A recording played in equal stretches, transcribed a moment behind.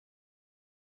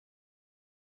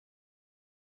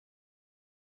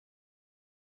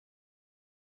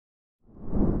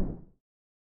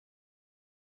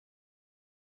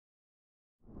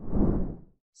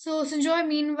So, Sanjoy,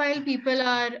 meanwhile, people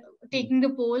are Mm, taking the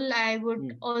poll. I would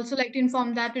mm, also like to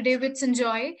inform that today with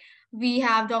Sanjoy, we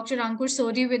have Dr. Ankur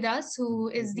Sodi with us, mm, who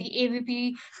is mhm, the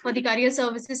AVP for the Career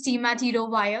Services team at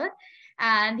HeroWire.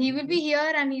 And he will mhm, be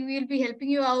here and he will be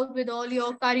helping you out with all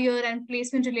your career and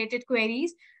placement related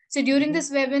queries. So, during mhm,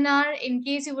 this webinar, in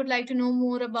case you would like to know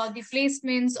more about the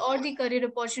placements or the career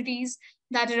opportunities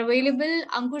that are available,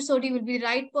 Ankur Sodi will be the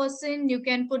right person. You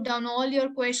can put down all your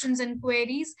questions and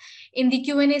queries in the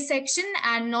Q&A section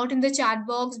and not in the chat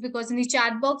box, because in the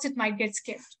chat box it might get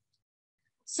skipped.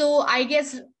 So I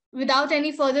guess without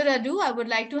any further ado, I would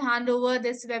like to hand over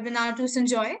this webinar to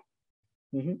Sanjoy.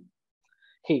 mhm.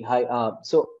 Hey, hi.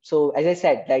 So as I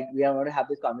said, like we are going to have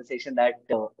this conversation that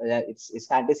it's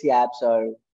fantasy apps are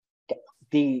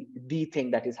the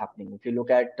thing that is happening. If you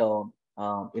look at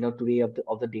today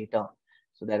of the data,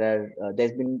 so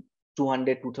there's been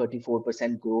 200 to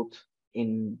 34% growth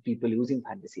in people using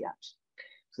fantasy apps.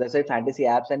 So that's why fantasy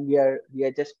apps, and we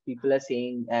are just, people are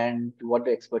saying, and what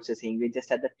the experts are saying, we're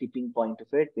just at the tipping point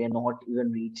of it. We are not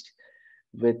even reached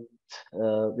with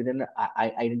within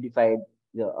identified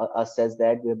us as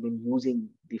that we have been using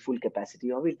the full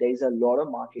capacity of it. There is a lot of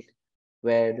market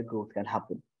where the growth can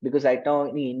happen, because right now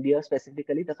in India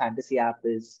specifically, the fantasy app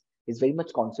is very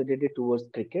much concentrated towards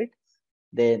cricket.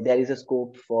 There is a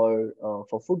scope for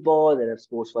football. There are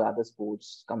sports for other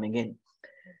sports coming in.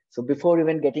 So before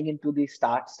even getting into the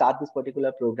start this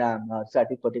particular program, start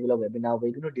this particular webinar,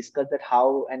 we're going to discuss that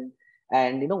how and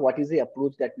what is the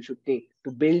approach that we should take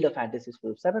to build a fantasy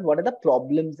sports app, and what are the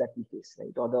problems that we face,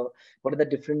 right? Or what are the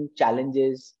different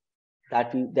challenges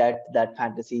that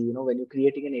fantasy, when you're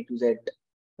creating an A to Z,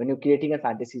 when you're creating a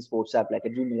fantasy sports app like a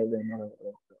Dream 11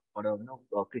 or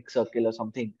a Quick Circle or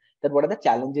something, that what are the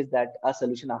challenges that a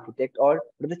solution architect, or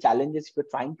what are the challenges you're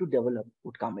trying to develop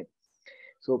would come in.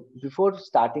 So before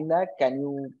starting that,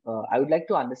 I would like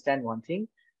to understand one thing.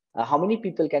 How many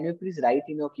people, can you please write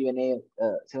in your Q&A,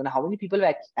 Sevan, how many people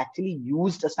have actually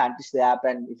used a Fantasy app?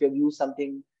 And if you've used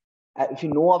something, if you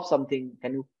know of something,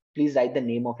 can you please write the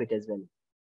name of it as well?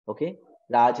 Okay.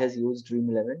 Raj has used Dream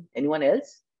 11. Anyone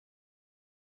else?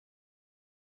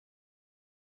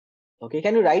 Okay.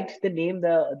 Can you write the name,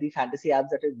 the fantasy apps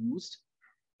that are used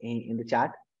in the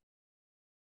chat?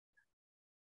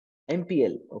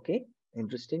 MPL. Okay.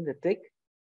 Interesting. Ritik.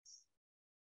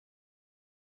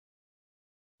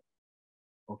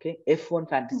 Okay. F1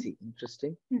 Fantasy.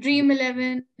 Interesting. Dream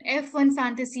 11, F1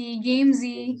 Fantasy, Game Z.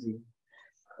 Easy.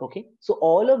 Okay, so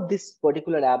all of this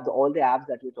particular app, all the apps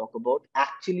that we talk about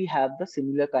actually have the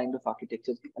similar kind of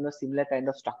architecture and a similar kind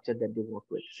of structure that they work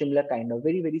with, similar kind of,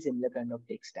 very, very similar kind of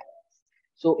tech stack.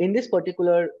 So in this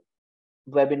particular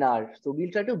webinar, so we'll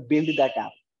try to build that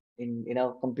app in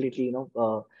a completely,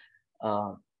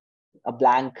 a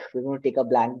blank, we're going to take a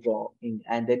blank drawing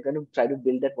and then going to try to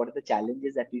build that, what are the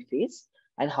challenges that we face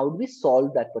and how do we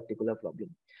solve that particular problem.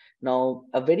 Now,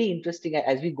 a very interesting,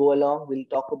 as we go along, we'll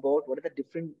talk about what are the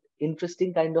different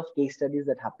interesting kind of case studies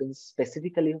that happens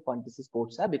specifically in fantasy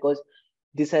sports app, because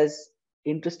this has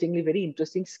interestingly very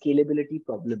interesting scalability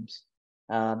problems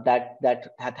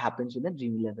that happens in a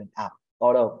Dream 11 app,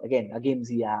 or again a Game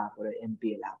Z app or an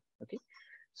MPL app. Okay,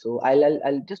 so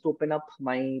I'll just open up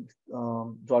my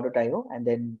draw.io and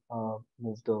then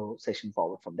move the session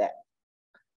forward from there.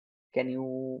 Can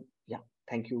you? Yeah,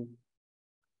 thank you.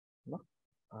 No?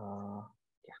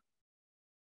 Yeah,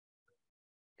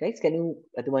 guys, can you?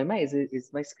 Atumima, is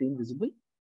my screen visible?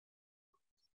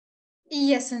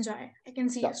 Yes, Sanjoy, I can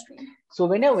see your Sure. screen. So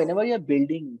whenever you're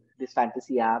building this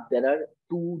fantasy app, there are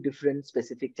two different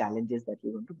specific challenges that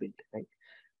we want to build, right?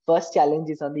 First challenge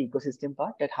is on the ecosystem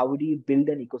part, that how do you build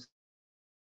an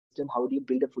ecosystem? How do you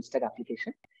build a full stack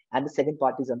application? And the second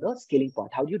part is on the scaling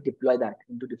part. How do you deploy that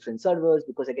into different servers?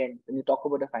 Because again, when you talk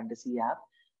about a fantasy app,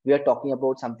 we are talking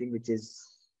about something which is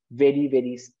very,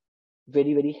 very,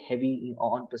 very, very heavy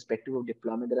on perspective of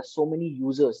deployment. There are so many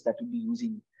users that will be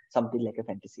using something like a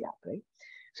fantasy app, right?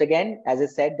 So again, as I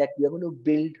said, that we are going to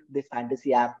build this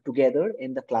fantasy app together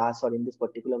in the class or in this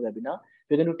particular webinar.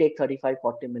 We're going to take 35,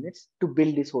 40 minutes to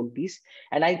build this whole piece.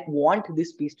 And I want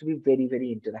this piece to be very,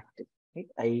 very interactive.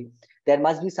 Right? There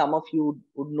must be some of you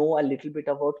would know a little bit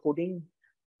about coding,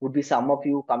 would be some of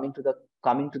you coming to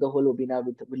the whole webinar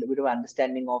with a bit of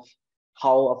understanding of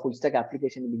how a full stack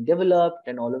application is being developed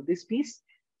and all of this piece.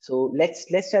 So let's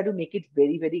try to make it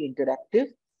very, very interactive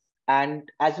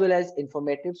and as well as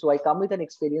informative. So I come with an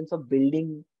experience of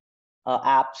building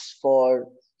apps for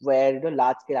where the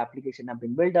large scale application have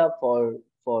been built up for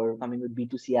coming with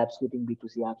B2C apps, creating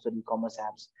B2C apps or e-commerce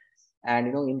apps. And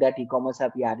in that e-commerce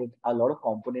app, we added a lot of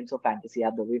components of fantasy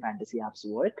app, the way fantasy apps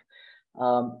work.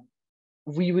 Um,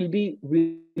 we'll be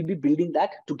building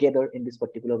that together in this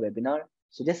particular webinar.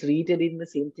 So just reiterating the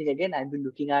same thing again, I'll be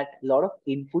looking at a lot of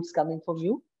inputs coming from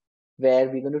you, where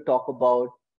we're going to talk about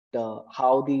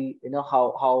how the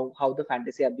how the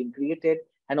fantasy have been created,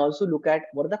 and also look at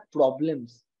what are the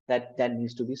problems that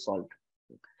needs to be solved.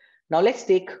 Now let's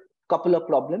take a couple of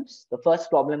problems. The first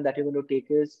problem that you're going to take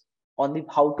is on the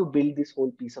how to build this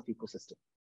whole piece of ecosystem.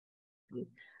 Okay.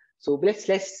 So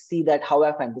let's see that how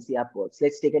our fantasy app works.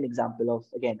 Let's take an example of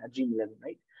again a Dream 11,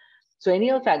 right? So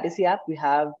any of fantasy app, we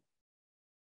have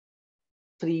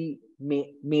three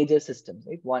major systems,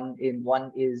 right?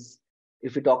 One is,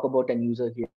 if we talk about an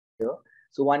user here,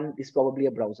 so one is probably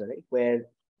a browser, right, where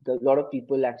a lot of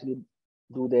people actually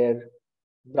do their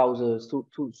browsers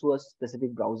through a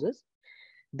specific browsers.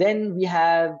 Then we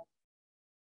have,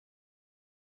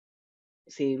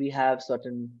 say, we have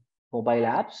certain mobile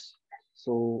apps.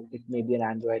 So it may be an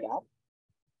Android app,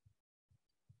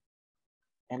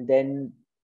 and then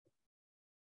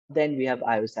we have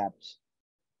iOS apps.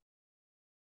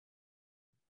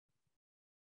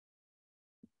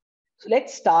 So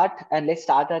let's start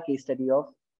our case study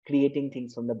of creating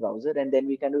things from the browser, and then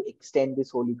we can extend this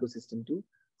whole ecosystem to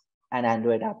an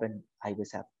Android app and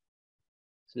iOS app.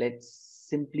 So let's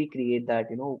simply create that,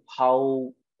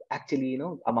 how actually,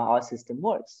 our system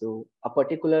works. So a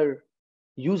particular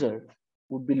user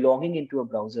would be logging into a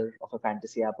browser of a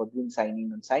fantasy app or doing sign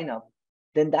in and sign up.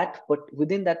 But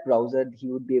within that browser,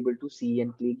 he would be able to see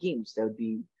and play games. There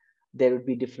would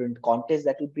be different contests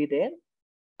that would be there,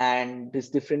 and this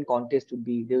different contest would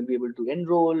be, they will be able to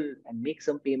enroll and make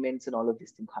some payments, and all of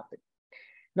these things happen.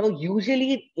 Now,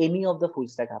 usually any of the full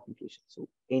stack applications, so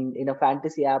in a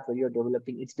fantasy app where you're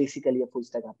developing, it's basically a full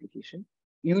stack application.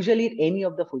 Usually any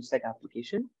of the full stack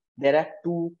application, there are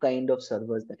two kind of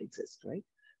servers that exist, right?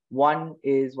 One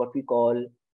is what we call,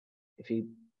 if we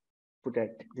put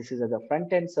it, this is as a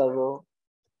front end server,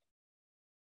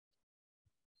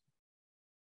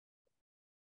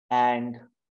 and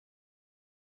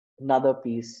another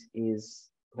piece is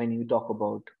when you talk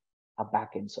about a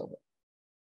backend server.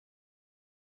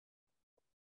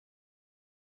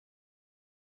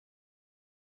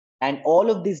 And all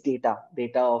of this data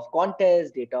of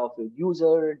contest, data of your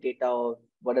user, data of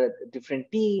what are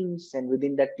different teams, and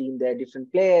within that team, there are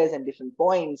different players and different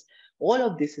points. All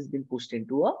of this has been pushed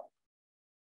into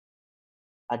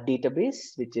a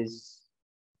database, which is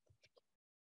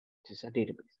a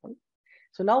database. Right?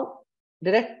 So now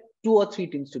there are two or three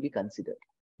things to be considered.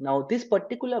 Now, this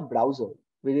particular browser,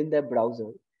 within that browser,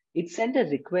 it sent a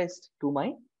request to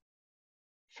my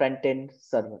front-end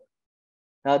server.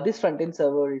 Now, this front-end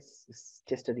server is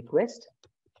just a request.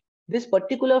 This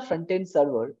particular front-end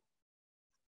server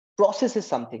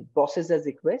processes a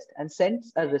request, and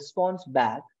sends a response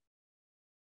back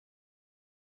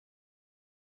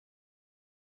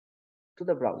to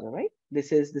the browser, right?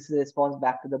 This is a response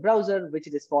back to the browser, which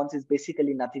response is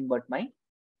basically nothing but my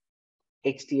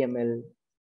HTML,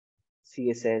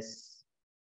 CSS,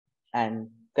 and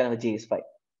kind of a JS file,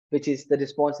 which is the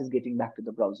response is getting back to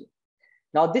the browser.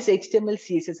 Now, this HTML,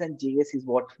 CSS, and JS is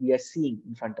what we are seeing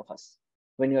in front of us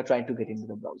when you're trying to get into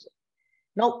the browser.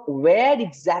 Now, where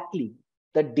exactly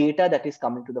the data that is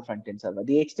coming to the front-end server,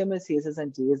 the HTML, CSS,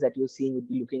 and JS that you're seeing would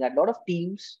be looking at a lot of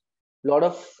teams, a lot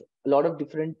of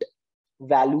different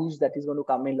values that is going to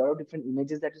come in, a lot of different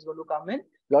images that is going to come in,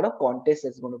 a lot of contests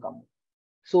that's going to come in.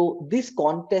 So these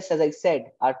contests, as I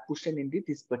said, are pushed into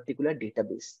this particular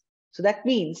database. So that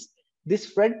means this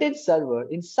front-end server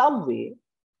in some way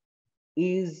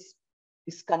is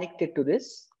connected to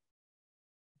this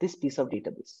piece of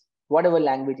database, whatever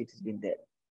language it has been there.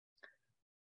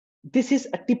 This is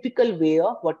a typical way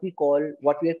of what we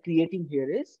are creating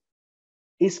here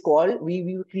is called,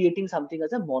 we were creating something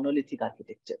as a monolithic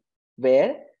architecture,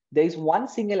 where there is one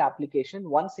single application,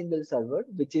 one single server,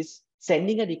 which is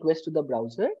sending a request to the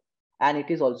browser, and it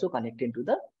is also connected to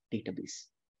the database.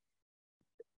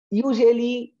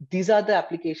 Usually, these are the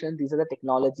applications, these are the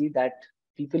technology that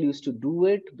people used to do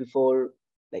it before,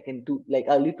 like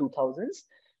early 2000s,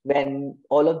 when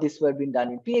all of this were being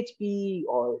done in PHP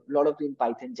or a lot of in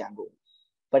Python, Django.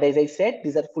 But as I said,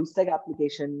 these are full stack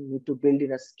application, need to build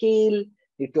in a scale,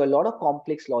 need to a lot of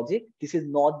complex logic. This is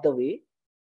not the way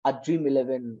a Dream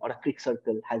 11 or a Quick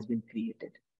Circle has been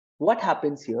created. What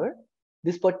happens here?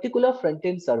 This particular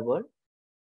front-end server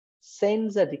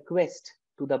sends a request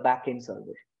to the back-end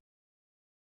server.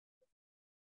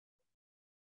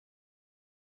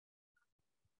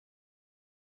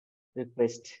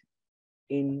 Request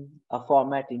in a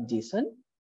format in JSON.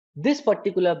 This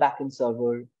particular backend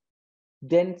server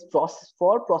then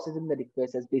processing the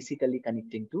request as basically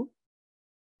connecting to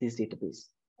this database.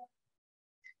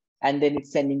 and then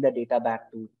it's sending the data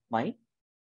back to my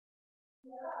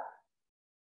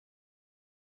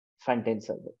front-end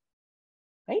server,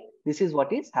 right? This is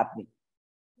what is happening.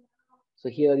 So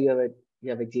here you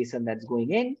have a JSON that's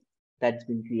going in, that's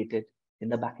been created in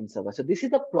the backend server. So this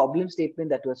is the problem statement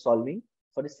that we're solving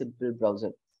for a simple browser.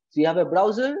 So you have a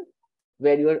browser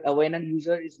where when a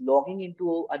user is logging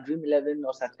into a Dream11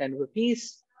 or such kind of a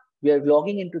piece, we are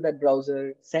logging into that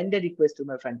browser, send a request to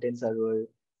my front-end server.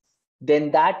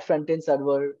 Then that front-end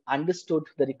server understood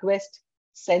the request,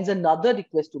 sends another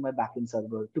request to my backend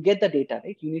server to get the data,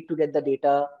 right? You need to get the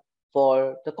data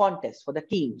for the contest, for the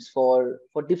teams, for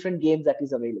different games that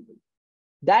is available.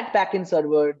 That backend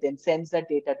server then sends that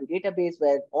data to database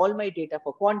where all my data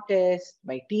for contest,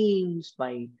 my teams,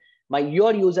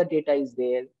 your user data is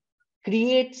there.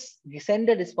 Send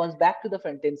a response back to the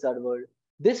front-end server.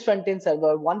 This front-end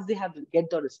server, once they get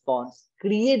the response,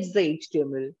 creates the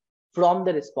HTML from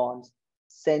the response,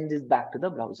 sends it back to the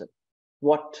browser.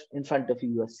 What in front of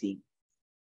you are seeing.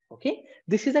 Okay,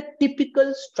 this is a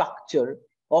typical structure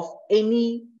of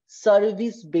any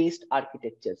service-based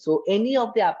architecture. So any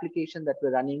of the application that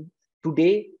we're running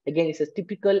today, again, it's a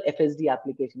typical FSD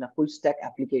application, a full stack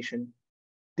application.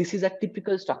 This is a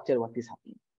typical structure what is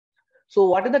happening. So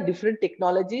what are the different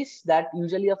technologies that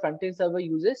usually a front-end server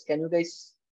uses? Can you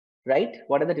guys write?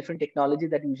 What are the different technologies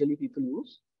that usually people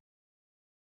use?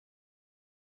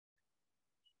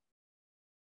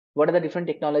 What are the different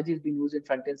technologies being used in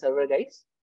front-end server, guys?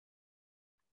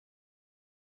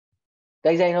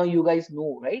 Guys, I know you guys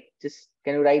know, right? Just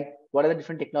can you write what are the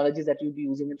different technologies that you'll be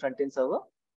using in front-end server?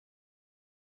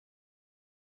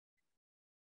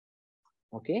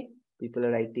 Okay, people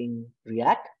are writing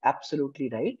React. Absolutely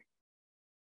right.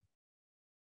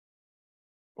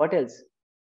 What else?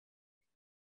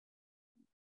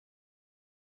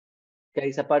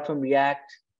 Guys, apart from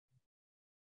React,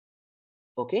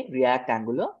 okay, React,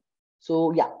 Angular.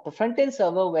 So yeah, the front-end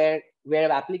server where we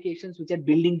have applications which are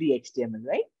building the HTML,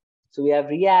 right? So we have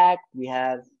React, we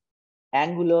have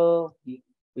Angular,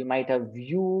 we might have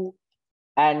Vue,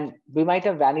 and we might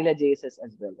have Vanilla JS as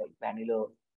well, like Vanilla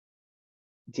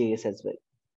JS as well.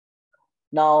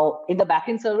 Now, in the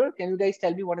backend server, can you guys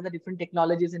tell me what are the different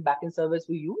technologies in backend servers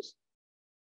we use?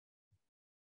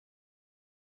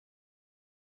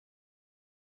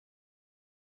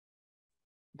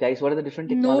 Guys, what are the different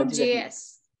technologies?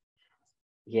 Node.js.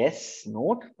 Yes,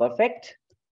 Node, perfect.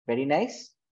 Very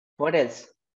nice. What else?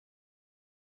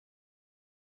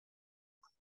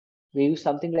 We use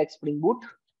something like Spring Boot.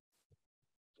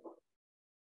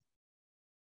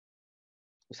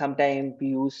 Sometimes we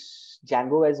use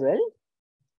Django as well.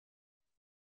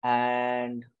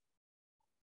 And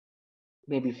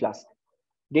maybe Flask.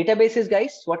 Databases,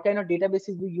 guys, what kind of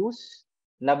databases we use?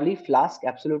 Lovely, Flask,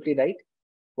 absolutely right.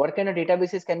 What kind of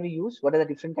databases can we use? What are the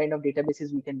different kind of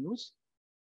databases we can use?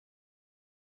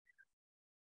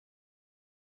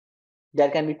 There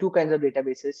can be two kinds of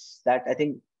databases that I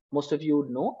think most of you would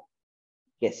know.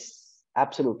 Yes,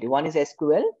 absolutely. One is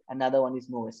SQL, another one is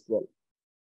NoSQL.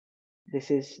 This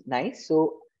is nice.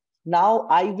 So now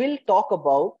I will talk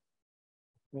about,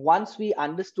 once we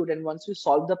understood and once we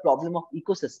solved the problem of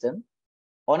ecosystem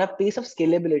on a pace of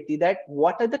scalability, that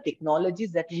what are the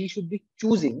technologies that we should be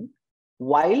choosing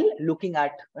while looking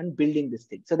at and building this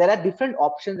thing. So there are different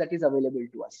options that is available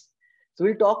to us. So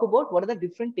we'll talk about what are the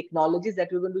different technologies that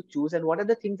we're going to choose and what are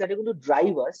the things that are going to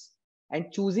drive us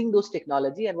and choosing those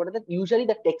technology, and what are usually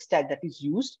the tech stack that is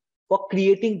used for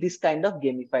creating this kind of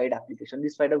gamified application,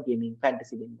 this kind of gaming,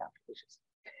 fantasy gaming applications.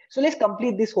 So let's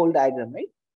complete this whole diagram, right?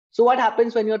 So what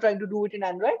happens when you're trying to do it in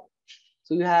Android?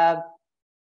 So you have,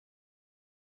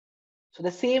 so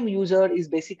the same user is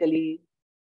basically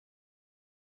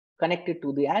connected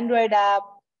to the Android app.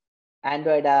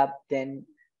 Android app then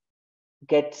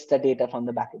gets the data from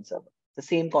the backend server. The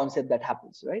same concept that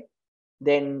happens, right?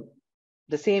 Then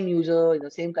the same user,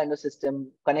 same kind of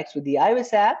system connects with the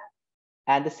iOS app,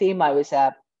 and the same iOS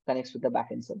app connects with the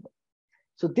backend server.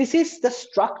 So this is the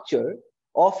structure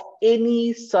of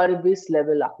any service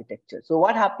level architecture. So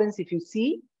what happens if you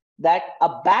see that a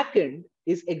backend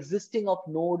is existing of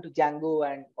Node, Django,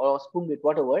 and or Spring Boot,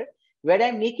 whatever, where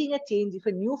I'm making a change, if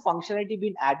a new functionality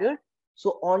been added,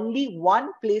 so only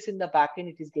one place in the backend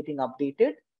it is getting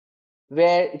updated,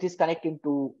 where it is connecting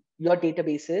to your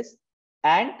databases,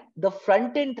 and the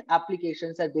front end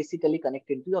applications are basically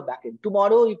connected to your backend.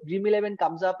 Tomorrow, if Dream11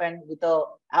 comes up and with a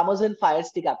Amazon Fire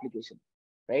Stick application,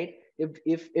 right?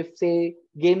 If say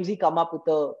GameZ come up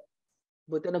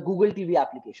with a Google TV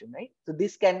application, right? So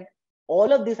this can,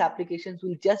 all of these applications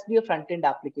will just be a front end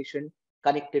application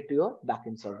connected to your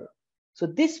backend server. So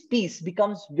this piece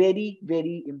becomes very,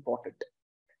 very important.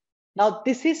 Now,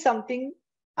 this is something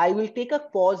I will take a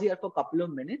pause here for a couple of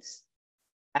minutes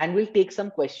and we'll take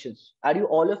some questions. Are you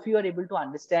all of you are able to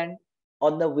understand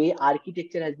on the way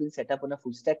architecture has been set up on a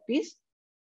full stack piece?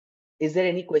 Is there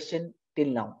any question till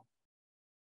now?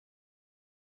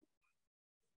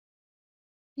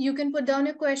 You can put down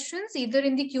your questions either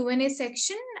in the Q&A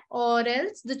section or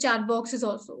else the chat box is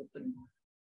also open.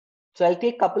 So I'll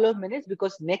take a couple of minutes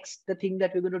because next the thing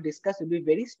that we're going to discuss will be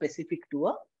very specific to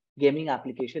a gaming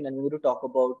application, and we're going to talk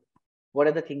about what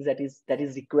are the things that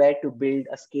is required to build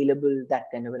a scalable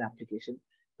that kind of an application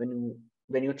when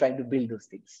you're trying to build those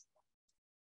things.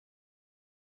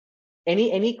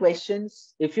 Any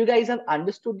questions? If you guys have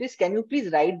understood this, can you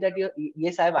please write that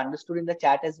yes, I have understood in the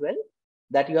chat as well,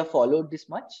 that you have followed this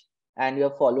much and you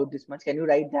have followed this much. Can you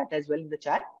write that as well in the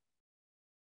chat?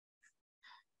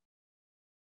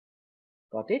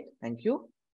 Got it. Thank you.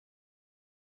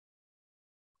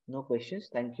 No questions.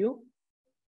 Thank you.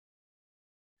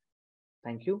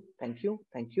 Thank you. Thank you.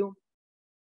 Thank you.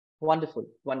 Wonderful.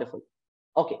 Wonderful.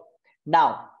 Okay.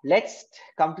 Now let's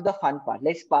come to the fun part.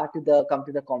 Let's come to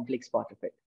the complex part of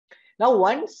it. Now,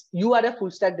 once you are a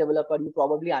full stack developer, you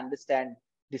probably understand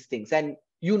these things, and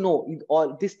you know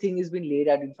all this thing has been laid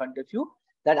out in front of you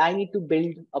that I need to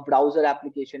build a browser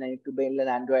application, I need to build an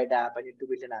Android app, I need to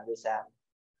build an iOS app.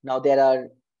 Now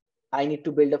I need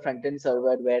to build a front-end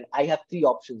server where I have three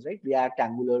options, right? React,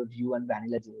 Angular, Vue, and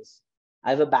Vanilla.js.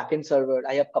 I have a backend server.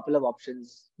 I have a couple of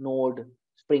options: Node,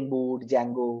 Spring Boot,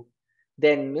 Django.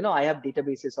 Then I have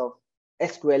databases of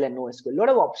SQL and NoSQL. A lot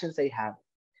of options I have.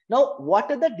 Now, what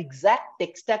are the exact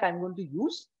tech stack I'm going to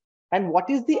use, and what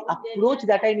is the approach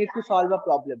that I need to solve a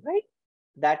problem, right?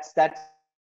 That's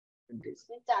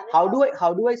how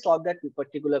do I solve that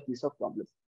particular piece of problem?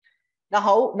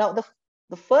 Now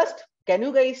the first, can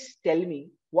you guys tell me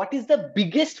what is the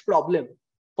biggest problem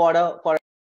for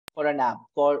an app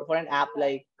for an app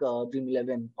like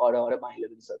Dream11 or a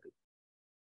My11 Circle?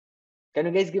 Can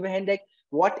you guys give a hand? Like,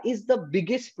 what is the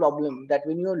biggest problem that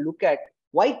when you look at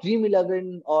why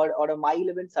Dream11 or a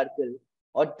My11 Circle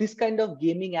or this kind of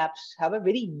gaming apps have a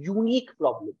very unique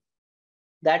problem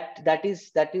that's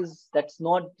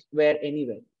not where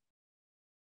anywhere?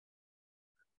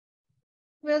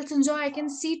 Well, Sanjoy, I can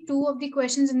see two of the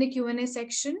questions in the Q&A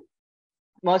section.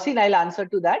 Mohsin, I'll answer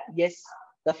to that. Yes,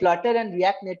 the Flutter and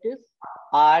React Native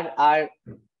are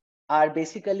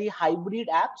basically hybrid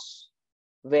apps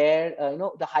where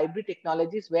the hybrid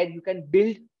technologies where you can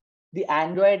build the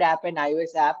Android app and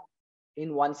iOS app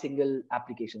in one single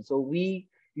application. So we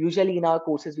usually in our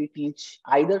courses we teach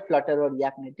either Flutter or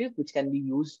React Native, which can be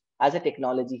used as a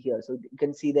technology here. So you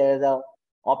can see there is a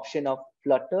option of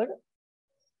Flutter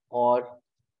or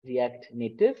React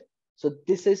Native. So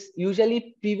this is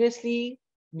usually previously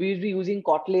we were using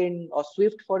Kotlin or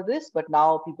Swift for this, but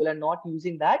now people are not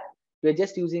using that. We're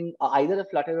just using either a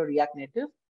Flutter or React Native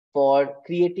for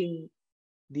creating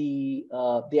the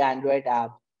Android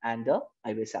app and the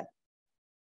iOS app.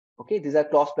 Okay, these are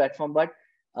cross-platform, but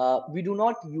we do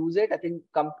not use it. I think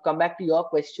come back to your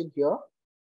question here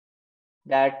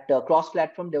that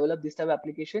cross-platform develop this type of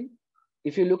application.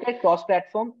 If you look at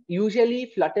cross-platform,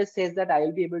 usually Flutter says that I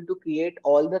will be able to create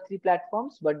all the three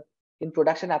platforms, but in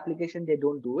production application, they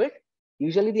don't do it.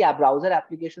 Usually the browser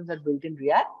applications are built in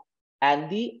React and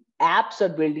the apps are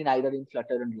built in either in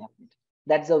Flutter and React Native.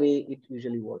 That's the way it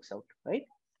usually works out, right?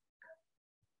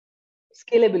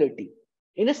 Scalability.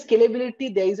 In a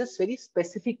scalability, there is a very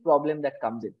specific problem that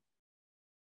comes in.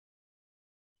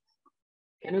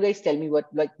 Can you guys tell me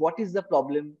what is the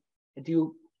problem that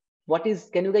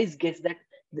can you guys guess that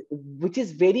which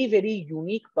is very, very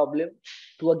unique problem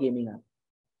to a gaming app?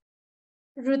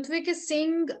 Rutvik is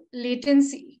saying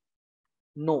latency.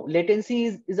 No,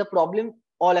 latency is a problem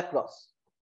all across.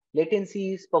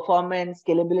 Latency, performance,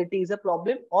 scalability is a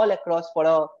problem all across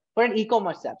for an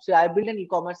e-commerce app. So I built an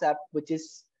e-commerce app which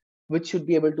should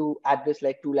be able to address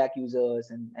like 2 lakh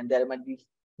users and there might be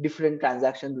different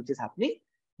transactions which is happening,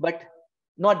 but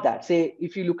not that. Say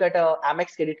if you look at a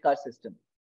Amex credit card system,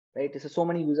 right? So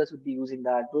many users would be using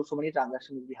that. So many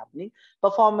transactions will be happening.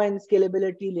 Performance,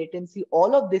 scalability, latency,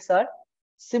 all of these are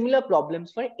similar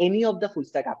problems for any of the full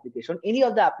stack application, any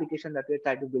of the application that we're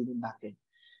trying to build in backend.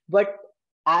 But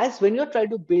as when you're trying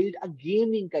to build a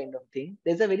gaming kind of thing,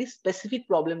 there's a very specific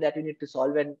problem that you need to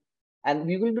solve, and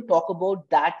we're going to talk about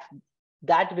that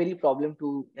very problem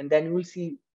too, and then you will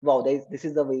see, wow, this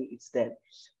is the way it's there.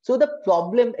 So the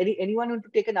problem, anyone want to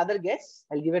take another guess?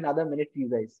 I'll give another minute to you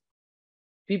guys.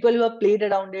 People who have played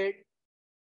around it.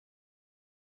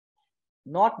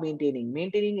 Not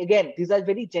maintaining again, these are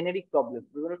very generic problems.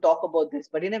 We're going to talk about this,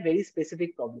 but in a very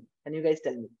specific problem. Can you guys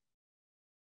tell me?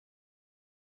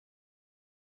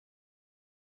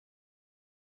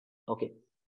 Okay.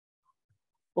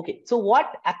 Okay. So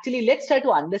what actually, let's try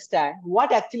to understand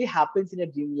what actually happens in a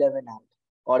Dream11 app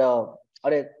or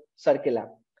a Circle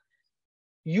app.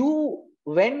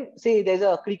 When say there's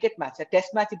a cricket match, a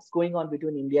test match, it's going on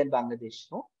between India and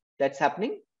Bangladesh, no? That's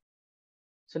happening.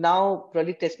 So now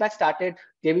probably test match started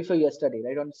day before yesterday,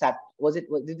 right? On Sat,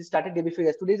 did it started day before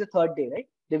yesterday? Today is the third day, right?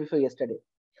 Day before yesterday,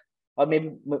 or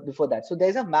maybe before that. So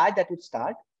there's a match that would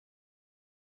start.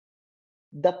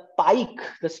 The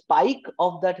spike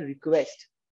of that request,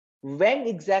 when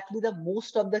exactly the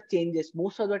most of the changes,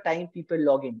 most of the time people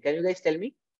log in. Can you guys tell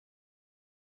me?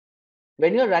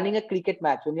 When you're running a cricket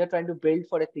match, when you're trying to build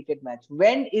for a cricket match,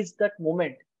 when is that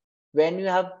moment when you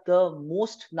have the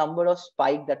most number of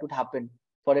spike that would happen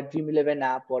for a Dream11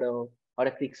 app or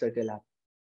a Crick Circle app?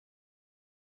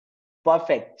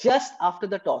 Perfect. Just after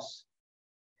the toss.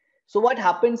 So what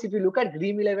happens if you look at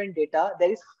Dream11 data,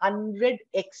 there is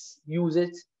 100x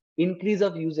usage, increase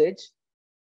of usage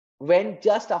when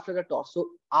just after the toss. So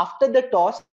after the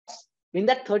toss, in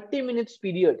that 30 minutes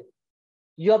period,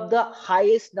 you have the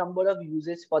highest number of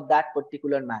users for that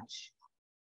particular match.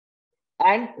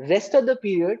 And rest of the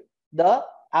period, the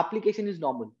application is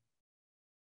normal.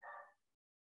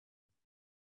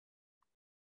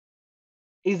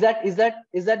 Is that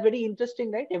very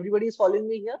interesting, right? Everybody is following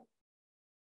me here.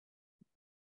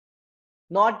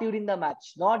 Not during the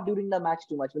match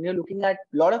too much. When you're looking at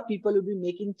a lot of people will be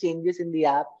making changes in the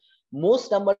app, most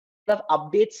number of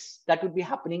updates that would be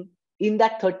happening in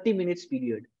that 30 minutes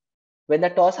period when the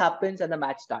toss happens and the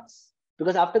match starts.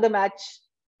 Because after the match,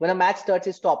 when a match starts,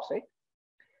 it stops, right?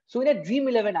 So in a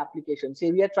Dream11 application,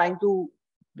 say we are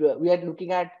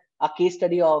looking at a case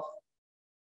study of,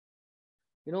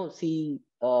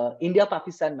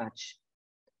 India-Pakistan match.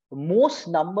 Most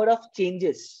number of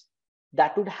changes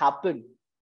that would happen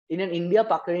in an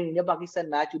India-Pakistan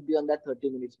match would be on that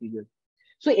 30 minutes period.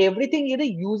 So everything,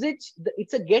 usage,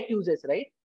 it's a get users, right?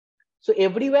 So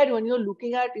everywhere when you're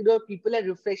looking at, people are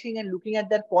refreshing and looking at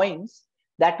their points,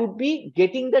 that would be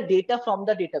getting the data from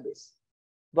the database.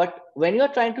 But when you're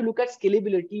trying to look at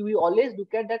scalability, we always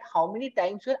look at that how many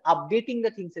times you're updating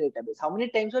the things in the database, how many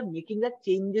times you're making the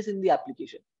changes in the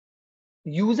application.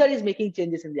 User is making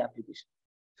changes in the application.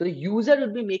 So the user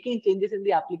would be making changes in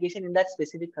the application in that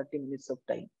specific 30 minutes of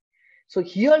time. So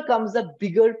here comes the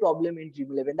bigger problem in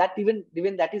Dream11. That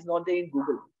even that is not there in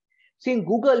Google. So in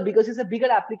Google, because it's a bigger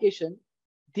application,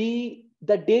 the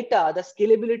data, the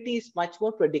scalability is much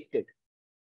more predicted.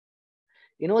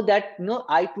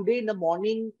 I today in the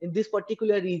morning in this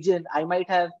particular region, I might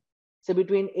have say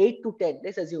between 8 to 10,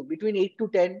 let's assume between 8 to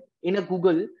 10 in a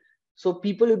Google. So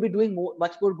people will be doing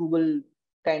much more Google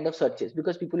kind of searches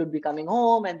because people would be coming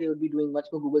home and they would be doing much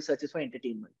more Google searches for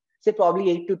entertainment. Say probably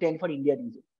 8 to 10 for India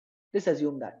region. Let's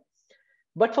assume that.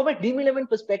 But from a Dream11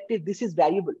 perspective, this is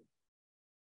variable.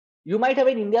 You might have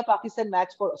an India-Pakistan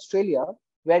match for Australia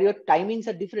where your timings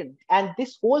are different. And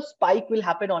this whole spike will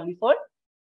happen only for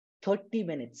 30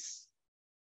 minutes.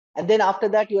 And then after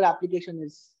that, your application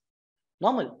is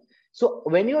normal. So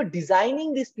when you're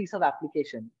designing this piece of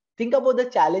application, think about the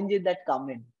challenges that come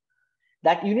in.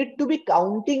 That you need to be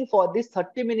counting for this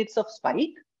 30 minutes of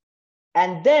spike.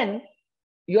 And then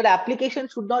your application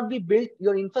should not be built.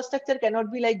 Your infrastructure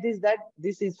cannot be like this, that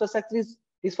this infrastructure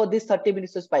is for this 30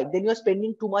 minutes of spike. Then you're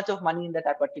spending too much of money in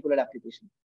that particular application.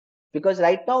 Because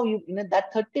right now, in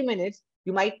that 30 minutes,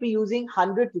 you might be using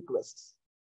 100 requests.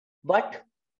 But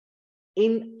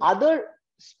in other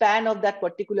span of that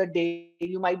particular day,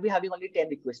 you might be having only 10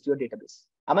 requests to your database.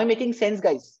 Am I making sense,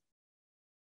 guys?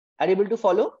 Are you able to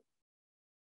follow?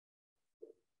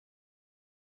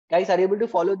 Guys, are you able to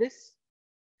follow this?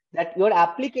 That your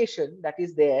application that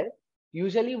is there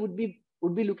usually would be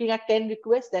looking at 10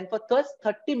 requests. Then for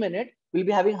 30 minutes, we'll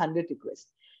be having 100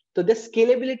 requests. So the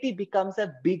scalability becomes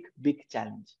a big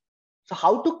challenge. So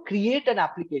how to create an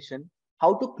application,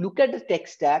 how to look at the tech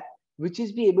stack, which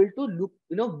is be able to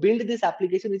build this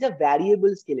application with a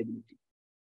variable scalability,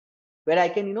 where I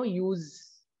can,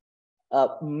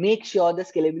 make sure the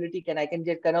scalability I can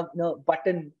just kind of,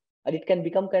 button, and it can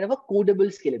become kind of a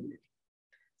codable scalability.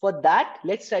 For that,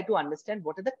 let's try to understand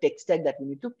what are the tech stack that we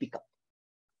need to pick up.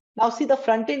 Now, see, the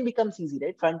front end becomes easy,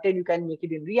 right? Front end, you can make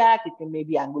it in React, it can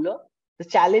maybe Angular. The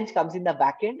challenge comes in the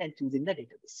backend and choosing the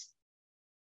database.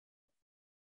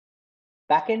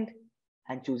 Backend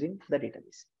and choosing the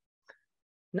database.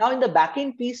 Now, in the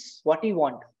backend piece, what we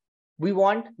want? We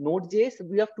want Node.js.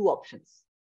 We have two options.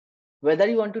 Whether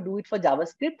you want to do it for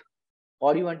JavaScript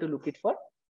or you want to look it for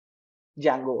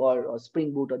Django or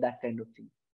Spring Boot or that kind of thing,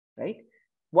 right?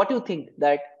 What do you think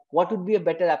that what would be a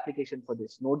better application for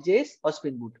this, Node.js or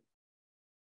Spring Boot?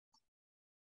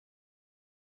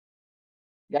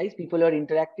 Guys, people are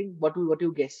interacting. What do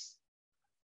you guess?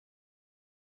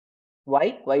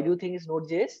 Why? Why do you think it's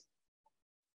Node.js?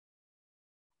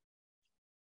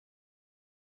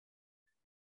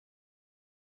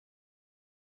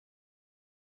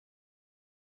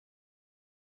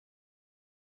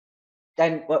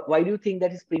 And why do you think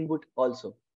that is Spring Boot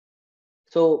also?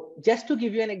 So just to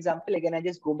give you an example, again, I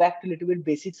just go back to a little bit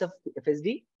basics of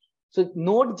FSD. So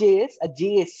Node.js, a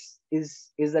JS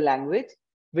is the language,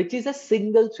 which is a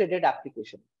single threaded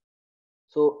application.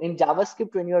 So in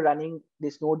JavaScript, when you're running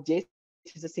this Node.js,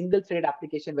 it's a single threaded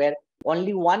application where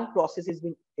only one process is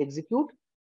being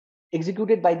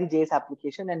executed by the JS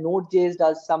application, and Node.js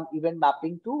does some event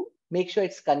mapping to make sure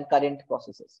it's concurrent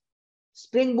processes.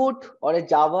 Spring Boot or a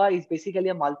Java is basically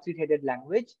a multi-threaded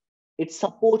language. It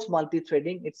supports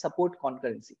multi-threading, it supports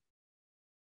concurrency.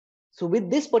 So with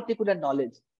this particular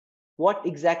knowledge, what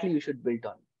exactly you should build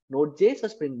on? Node.js or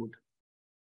Spring Boot?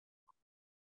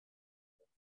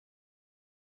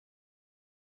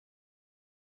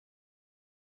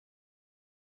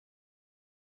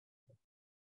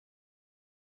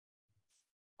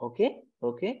 Okay,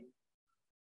 okay,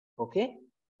 okay,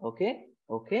 okay,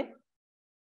 okay,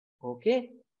 okay.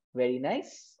 Very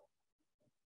nice.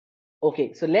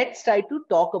 Okay, so let's try to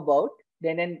talk about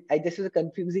then, and this is a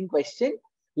confusing question.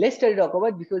 Let's try to talk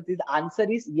about, because the answer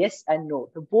is yes and no.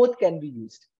 So both can be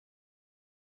used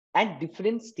at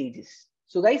different stages.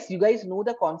 So guys, you guys know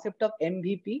the concept of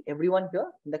MVP? Everyone here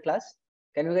in the class?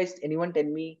 Can you guys, anyone tell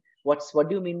me what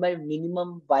do you mean by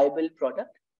minimum viable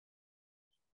product?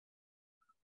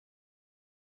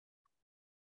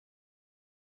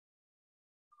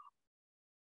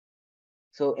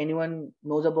 So anyone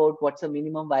knows about what's a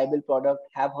minimum viable product?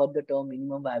 Have heard the term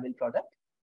minimum viable product?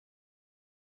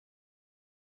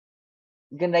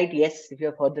 You can write yes if you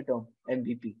have heard the term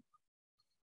MVP.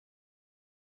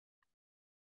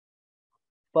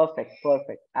 Perfect,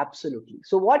 perfect, absolutely.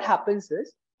 So what happens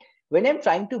is, when I'm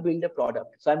trying to build a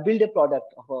product, so I build a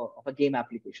product of a game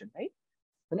application, right?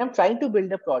 When I'm trying to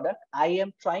build a product, I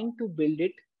am trying to build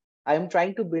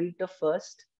the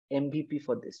first MVP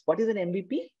for this. What is an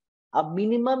MVP? A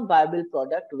minimum viable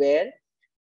product where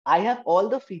I have all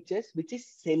the features which is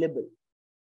sellable,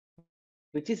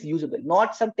 which is usable,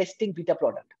 not some testing beta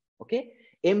product. Okay.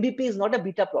 MVP is not a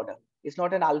beta product. It's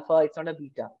not an alpha. It's not a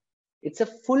beta. It's a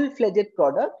full-fledged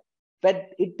product,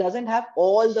 but it doesn't have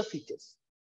all the features.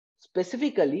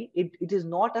 Specifically, it is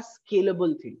not a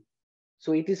scalable thing.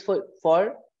 So it is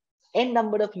for n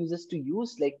number of users to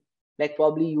use, like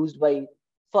probably used by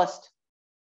first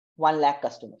 1 lakh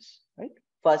customers, right?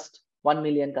 First 1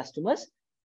 million customers.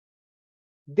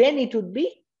 Then it would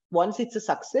be, once it's a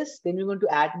success, then you're going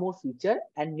to add more feature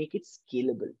and make it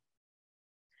scalable.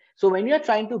 So when you're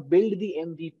trying to build the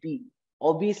MVP,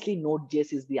 obviously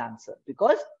Node.js is the answer,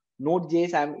 because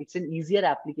Node.js, it's an easier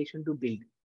application to build.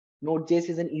 Node.js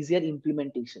is an easier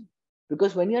implementation,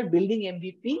 because when you're building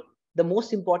MVP, the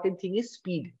most important thing is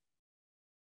speed.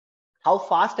 How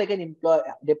fast I can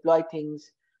deploy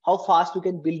things, how fast you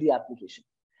can build the application.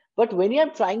 But when you're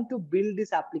trying to build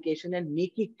this application and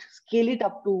scale it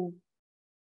up to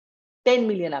 10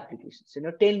 million applications,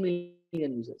 10 million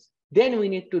users, then we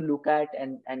need to look at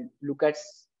look at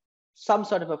some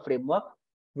sort of a framework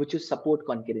which will support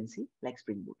concurrency, like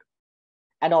Spring Boot.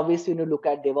 And obviously, look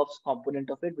at DevOps component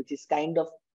of it, which is kind of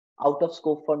out of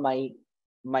scope for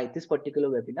this particular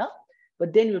webinar.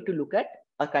 But then you have to look at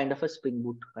a kind of a Spring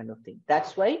Boot kind of thing.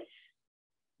 That's why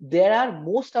there are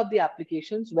most of the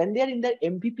applications, when they are in the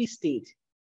MVP stage,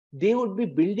 they would be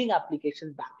building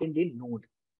applications backend in Node.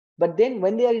 But then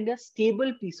when they are in a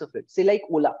stable piece of it, say like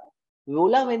Ola,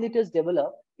 when it was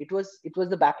developed, it was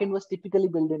the backend was typically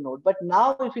built in Node. But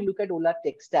now if you look at Ola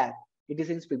tech stack, it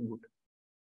is in Spring Boot.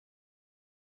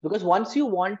 Because once you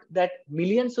want that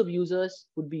millions of users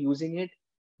would be using it,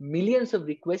 millions of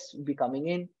requests will be coming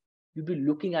in, you'll be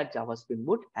looking at Java Spring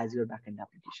Boot as your backend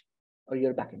application or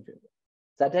your backend framework.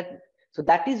 So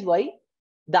that is why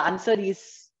the answer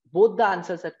is, both the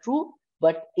answers are true,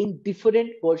 but in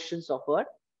different versions of our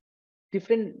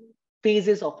different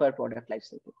phases of our product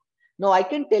lifecycle. Now I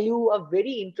can tell you a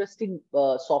very interesting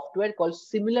software called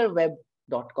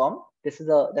similarweb.com.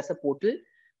 That's a portal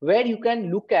where you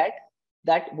can look at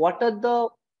that what are the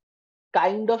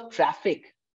kind of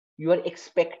traffic you are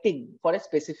expecting for a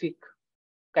specific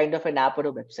kind of an app or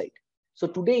a website. So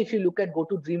today, if you look at go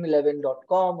to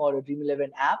dream11.com or a Dream11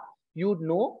 app, you would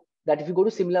know that if you go to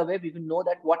SimilarWeb, you can know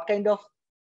that what kind of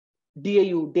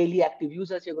DAU, daily active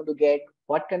users, you're going to get,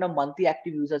 what kind of monthly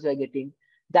active users you're getting.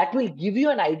 That will give you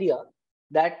an idea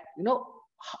that,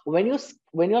 when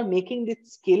you're making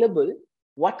this scalable,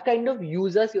 what kind of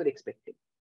users you're expecting.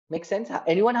 Makes sense?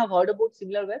 Anyone have heard about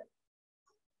SimilarWeb?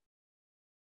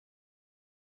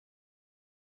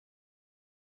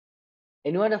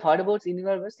 Anyone have heard about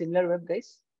SimilarWeb,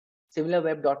 guys?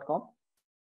 SimilarWeb.com.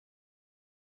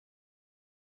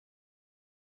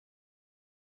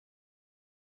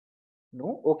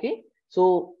 No? Okay.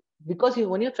 So because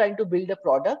when you're trying to build a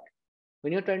product,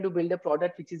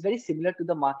 which is very similar to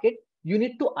the market, you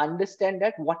need to understand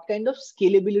that what kind of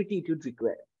scalability it would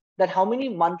require. That how many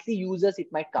monthly users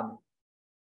it might come in.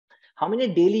 How many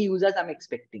daily users I'm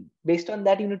expecting. Based on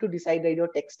that, you need to decide your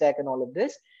tech stack and all of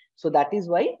this. So that is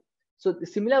why. So the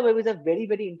SimilarWeb is a very,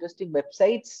 very interesting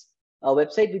website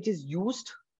which is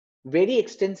used very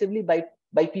extensively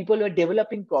by people who are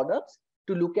developing products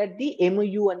to look at the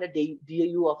MOU and the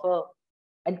DAU of a,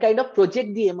 and kind of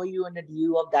project the MOU and the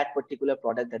DAU of that particular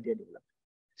product that they're developing.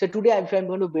 So today, if I'm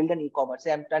going to build an e-commerce,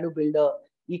 say I'm trying to build a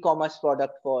e-commerce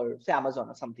product for, say, Amazon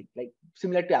or something like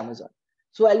similar to Amazon.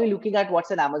 So I'll be looking at what's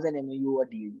an Amazon MOU or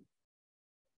DAU.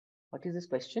 What is this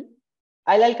question?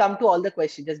 I'll come to all the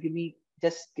questions.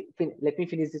 Just let me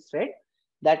finish this thread.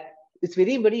 That it's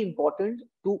very, very important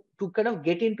to kind of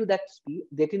get into that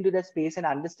space and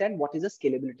understand what is the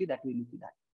scalability that we're looking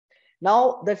at.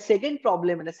 Now, the second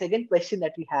problem and the second question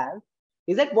that we have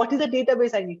is that what is the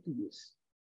database I need to use?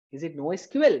 Is it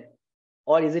NoSQL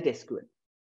or is it SQL?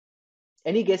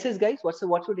 Any guesses, guys? What's the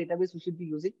database we should be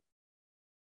using?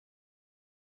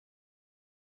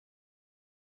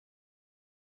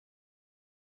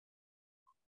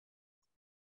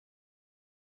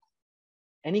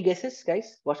 Any guesses,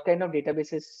 guys? What kind of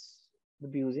databases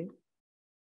we'll be using?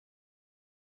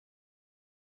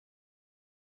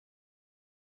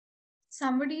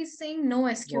 Somebody is saying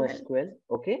NoSQL. NoSQL.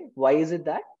 Okay. Why is it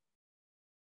that?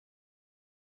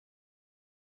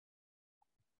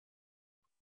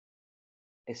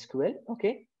 SQL.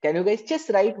 Okay. Can you guys just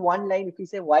write one line if you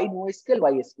say why NoSQL,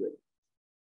 why SQL?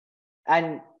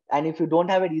 And if you don't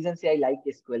have a reason, say I like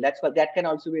SQL. That can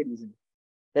also be a reason.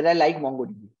 That I like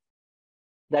MongoDB.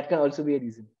 That can also be a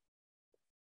reason.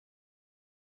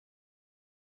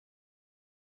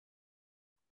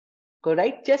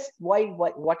 Correct? Just why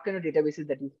what kind of databases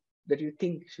that you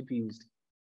think should be used?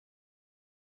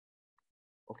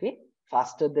 Okay,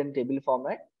 faster than table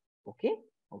format. Okay,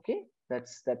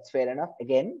 that's fair enough.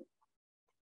 Again,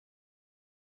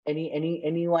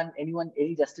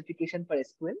 any justification for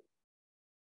SQL?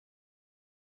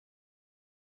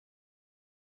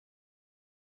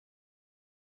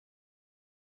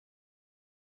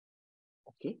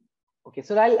 Okay.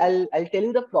 So I'll tell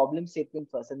you the problem statement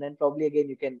first, and then probably again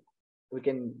we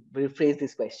can rephrase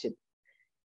this question.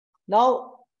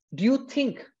 Now, do you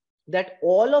think that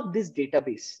all of this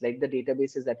database, like the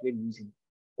databases that we're using,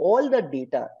 all the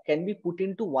data can be put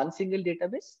into one single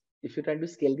database if you're trying to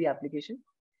scale the application?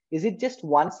 Is it just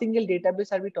one single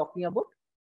database are we talking about?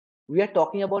 We are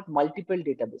talking about multiple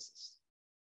databases.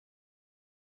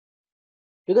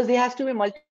 Because there has to be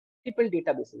multiple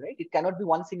databases, right? It cannot be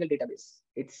one single database.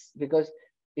 It's because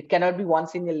it cannot be one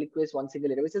single request, one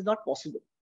single database. It's not possible.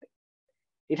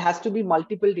 It has to be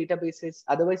multiple databases.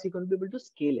 Otherwise, you can't be able to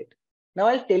scale it. Now,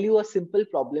 I'll tell you a simple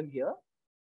problem here.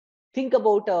 Think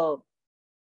about a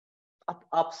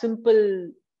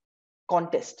simple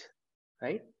contest,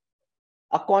 right?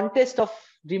 A contest of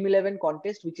Dream11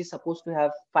 contest, which is supposed to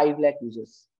have 5 lakh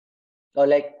users. Or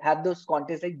like have those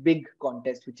contests like big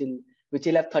contests, which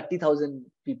will have 30,000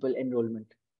 people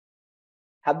enrollment.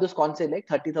 Have those contests like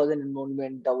 30,000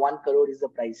 enrollment, the 1 crore is the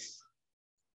price.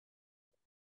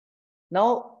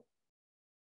 Now,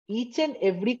 each and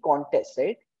every contest,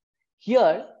 right?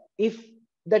 Here, if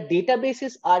the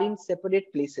databases are in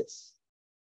separate places,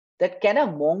 that can a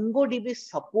MongoDB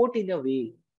support in a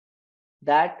way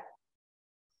that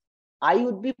I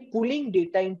would be pulling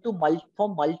data into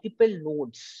from multiple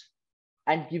nodes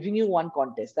and giving you one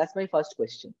contest? That's my first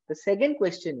question. The second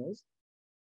question is,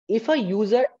 if a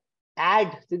user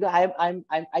I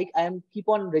am keep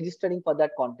on registering for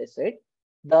that contest, right?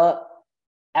 The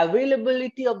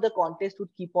availability of the contest would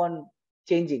keep on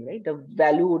changing, right? The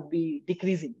value would be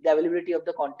decreasing. The availability of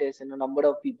the contest and the number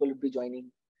of people would be joining.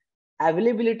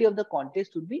 Availability of the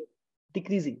contest would be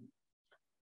decreasing.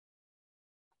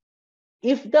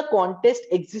 If the contest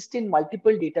exists in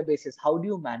multiple databases, how do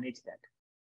you manage that?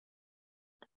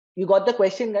 You got the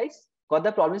question, guys? Got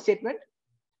the problem statement?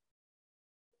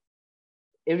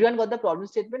 Everyone got the problem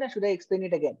statement, or should I explain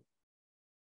it again?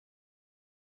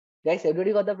 Guys,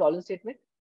 everybody got the problem statement?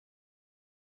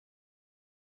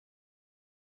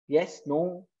 Yes,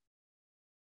 no?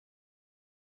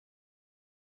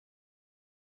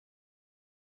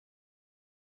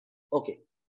 Okay.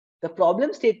 The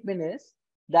problem statement is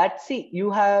that, see,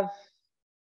 you have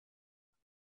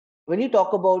when you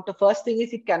talk about, the first thing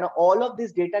is, it cannot, all of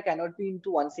this data cannot be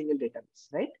into one single database,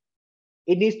 right?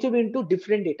 It needs to be into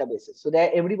different databases so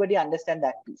that everybody understand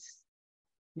that piece.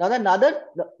 Now,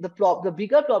 the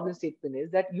bigger problem statement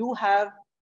is that you have,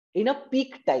 in a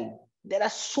peak time, there are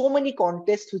so many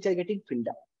contests which are getting filled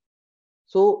up.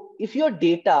 So if your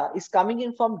data is coming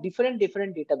in from different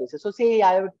databases, so say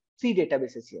I have 3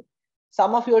 databases here.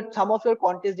 Some of your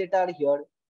contest data are here,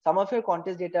 some of your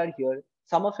contest data are here,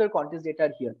 some of your contest data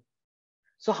are here.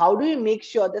 So how do you make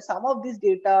sure that some of this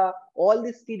data, all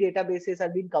these 3 databases are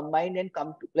being combined and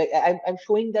come to, like I'm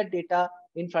showing that data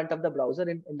in front of the browser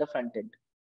in the front end.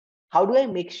 How do I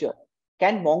make sure?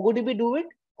 Can MongoDB do it?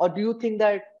 Or do you think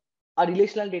that a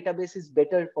relational database is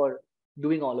better for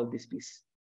doing all of this piece?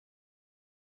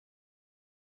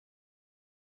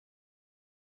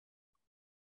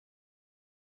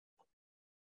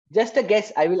 Just a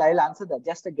guess. I will answer that.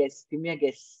 Just a guess. Give me a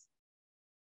guess.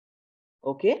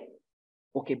 Okay.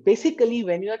 Okay. Basically,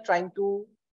 when you are trying to,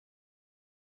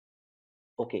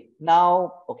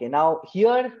 now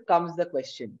here comes the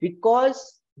question.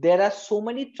 Because there are so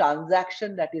many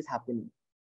transactions that is happening.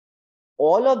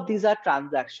 All of these are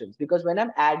transactions, because when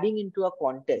I'm adding into a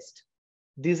contest,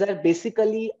 these are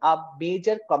basically a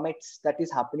major commits that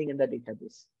is happening in the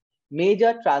database,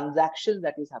 major transactions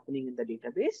that is happening in the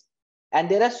database. And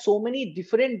there are so many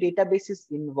different databases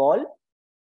involved.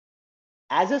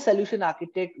 As a solution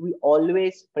architect, we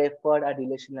always prefer a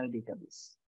relational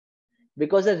database,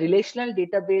 because a relational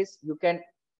database, you can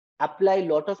apply a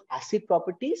lot of ACID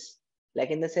properties, like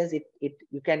in the sense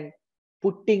you can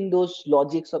putting those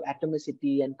logics of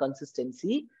atomicity and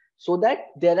consistency, so that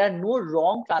there are no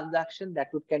wrong transactions that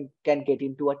can get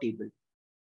into a table.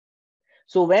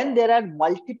 So when there are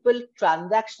multiple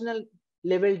transactional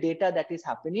level data that is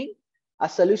happening, a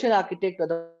solution architect, or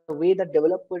the way that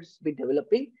developers be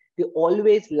developing, they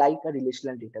always like a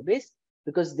relational database,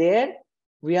 because there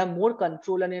we have more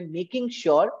control and making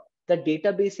sure the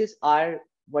databases are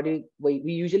what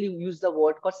we usually use the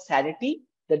word called sanity.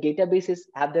 The databases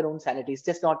have their own sanity. It's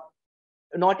just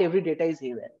not every data is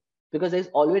haywire, because there's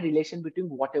always relation between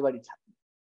whatever is happening.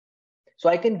 So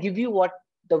I can give you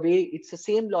the way it's the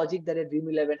same logic that at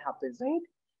Dream11 happens,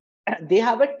 right? They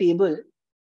have a table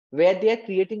where they are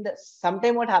creating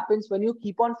sometime what happens when you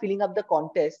keep on filling up the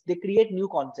contest, they create new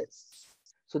contests.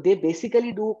 So they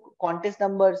basically do contest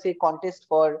number, say contest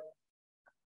for,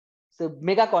 so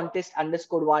mega contest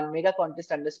 _1, mega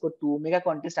contest _2, mega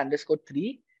contest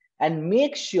 _3, and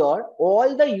make sure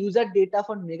all the user data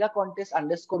for mega contest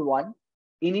 _1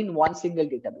 in one single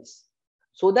database,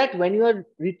 so that when you are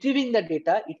retrieving the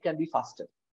data, it can be faster.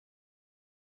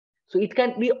 So it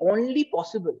can be only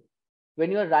possible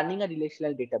when you are running a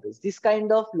relational database. This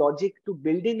kind of logic to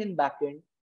build in backend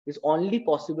is only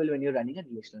possible when you're running a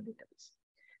relational database.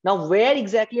 Now, where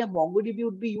exactly a MongoDB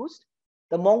would be used?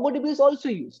 The MongoDB is also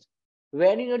used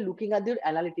when you're looking at the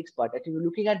analytics part. I think you're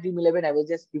looking at Dream11. I was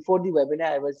just, before the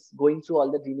webinar, I was going through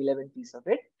all the Dream11 piece of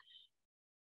it.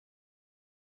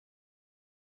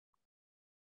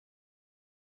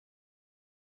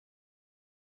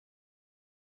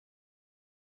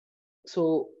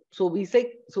 So we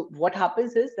say, so what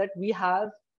happens is that we have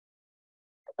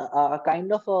a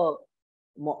kind of a,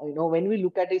 when we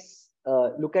look at this,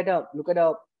 look at a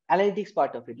analytics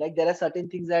part of it, like there are certain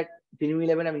things that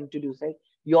Dream11 have introduced, right?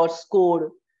 Your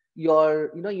score, your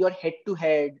head to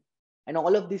head, and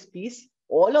all of this piece,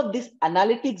 all of this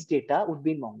analytics data would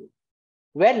be in Mongo,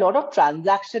 where a lot of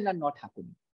transactions are not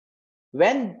happening.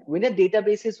 When a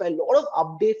database is where a lot of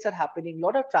updates are happening, a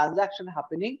lot of transactions are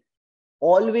happening,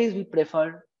 always we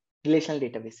prefer relational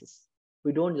databases.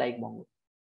 We don't like Mongo.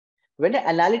 When the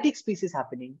analytics piece is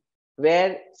happening,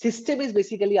 where system is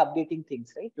basically updating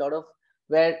things, right?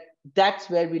 That's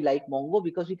where we like Mongo,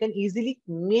 because we can easily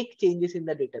make changes in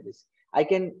the database.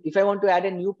 If I want to add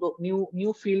a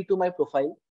new field to my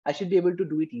profile, I should be able to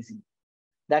do it easily.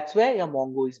 That's where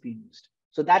Mongo is being used.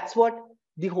 So that's what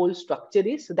the whole structure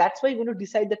is. So that's why you're going to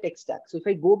decide the tech stack. So if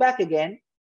I go back again,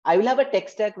 I will have a tech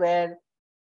stack where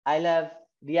I'll have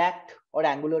React or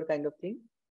Angular kind of thing.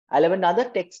 I'll have another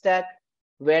tech stack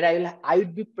where I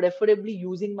would be preferably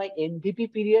using my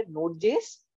MVP period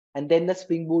Node.js, and then the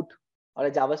Spring Boot or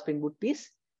a Java Spring Boot piece.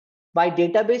 My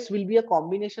database will be a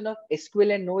combination of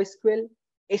SQL and NoSQL.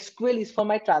 SQL is for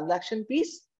my transaction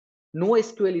piece.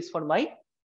 NoSQL is for my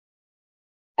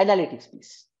analytics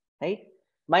piece, right?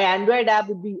 My Android app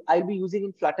I'll be using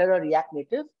in Flutter or React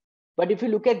Native. But if you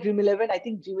look at Dream11, I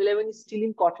think Dream11 is still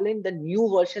in Kotlin. The new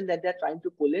version that they're trying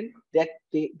to pull in, that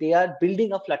they are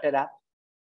building a Flutter app.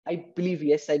 I believe,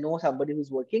 yes, I know somebody who's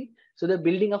working. So they're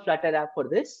building a Flutter app for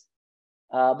this.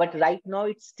 But right now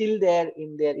it's still there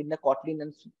in the Kotlin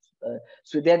and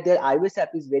So their iOS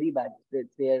app is very bad.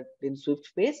 They're in Swift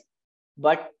phase,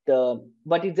 but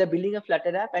if they're building a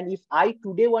Flutter app, and if I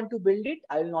today want to build it,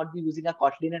 I will not be using a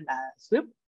Kotlin and Swift.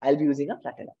 I'll be using a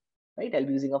Flutter app, right? I'll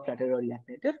be using a Flutter or React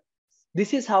Native.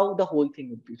 This is how the whole thing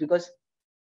would be, because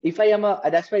if I am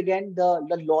that's why again, the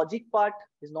logic part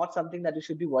is not something that you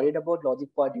should be worried about. Logic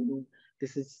part,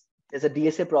 there's a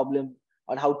DSA problem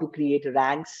on how to create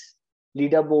ranks,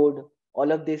 leaderboard,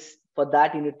 all of this. For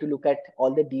that, you need to look at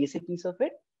all the DSA piece of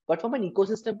it. But from an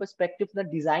ecosystem perspective, from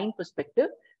the design perspective,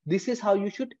 this is how you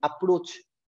should approach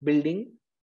building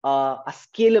a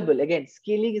scalable. Again,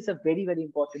 scaling is a very, very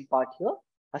important part here.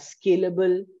 A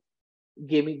scalable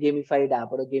gamified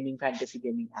app or a gaming fantasy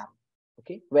gaming app.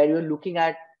 Okay, where you're looking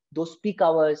at those peak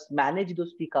hours, manage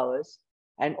those peak hours,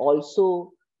 and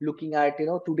also looking at,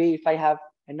 today if I have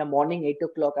in the morning 8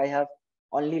 o'clock, I have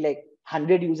only like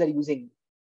 100 user using,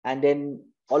 and then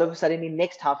all of a sudden in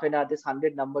next half an hour, this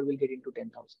 100 number will get into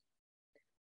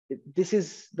 10,000. This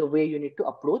is the way you need to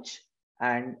approach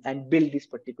and build this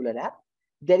particular app.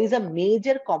 There is a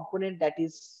major component that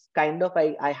is kind of,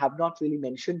 I have not really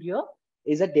mentioned here,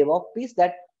 is a DevOps piece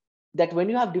that when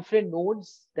you have different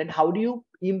nodes, then how do you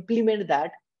implement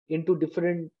that into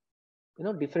different,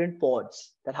 different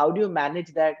pods? That how do you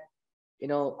manage that?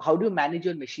 How do you manage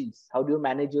your machines? How do you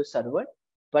manage your server?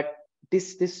 But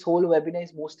this whole webinar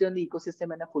is mostly on the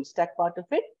ecosystem and a full stack part of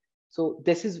it. So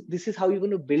this is how you're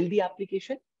going to build the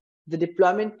application. The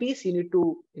deployment piece, you need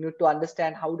to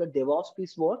understand how the DevOps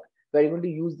piece work, where you're going to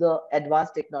use the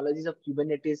advanced technologies of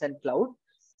Kubernetes and cloud,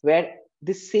 where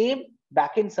the same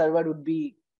backend server would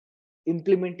be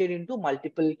implemented into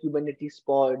multiple Kubernetes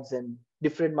pods and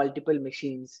different multiple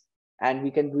machines, and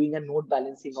we can doing a node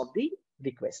balancing of the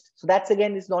request. So that's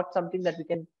again is not something that we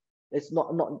can, it's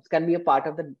not it can be a part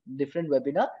of the different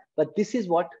webinar, but this is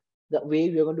what the way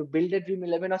we are going to build a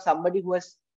Dream11, or somebody who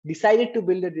has decided to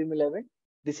build a Dream11.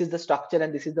 This is the structure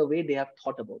and this is the way they have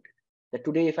thought about it. That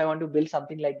today, if I want to build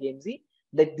something like GameZ,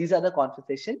 that these are the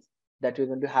conversations that we're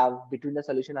going to have between the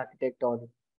solution architect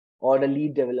or the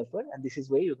lead developer, and this is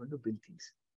where you're going to build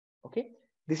things. Okay,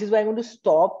 this is why I'm going to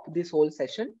stop this whole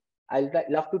session. I'll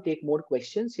love to take more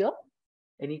questions here.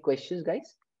 Any questions,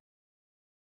 guys?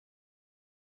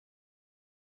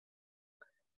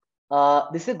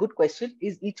 This is a good question.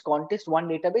 Is each contest one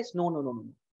database? No.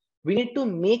 We need to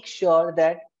make sure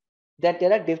that there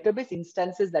are database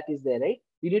instances that is there, right?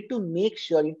 We need to make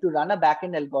sure, you need to run a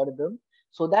backend algorithm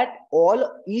so that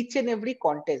each and every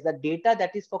contest, the data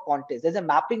that is for contest, there's a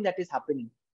mapping that is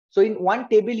happening. So in one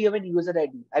table, you have a user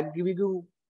ID. I'm giving you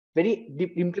very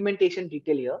deep implementation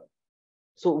detail here.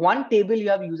 So one table you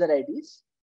have user IDs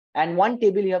and one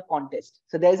table you have contest.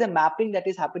 So there is a mapping that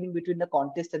is happening between the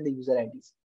contest and the user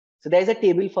IDs. So there is a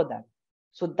table for that.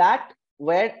 So that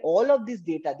where all of this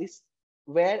data,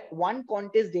 where one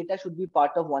contest data should be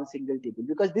part of one single table,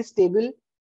 because this table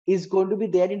is going to be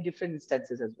there in different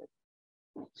instances as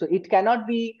well. So it cannot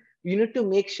be, you need to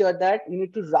make sure that you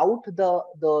need to route the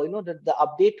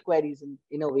update queries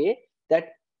in a way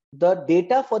that the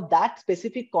data for that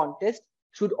specific contest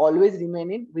should always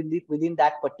remain within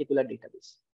that particular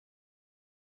database.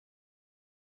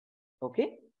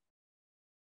 Okay.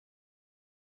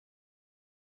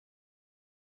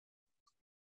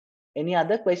 Any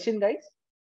other question, guys?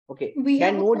 Okay. We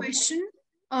have a question.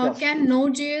 Can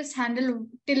Node.js handle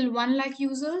till 1 lakh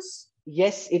users?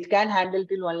 Yes, it can handle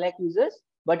till 1 lakh users.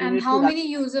 But and how many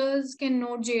users can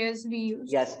Node.js be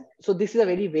used? Yes. So this is a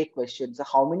very vague question. So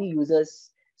how many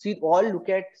users? So you all look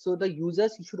at, so the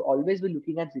users, you should always be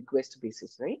looking at request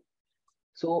basis, right?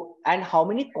 So, and how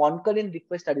many concurrent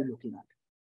requests are you looking at?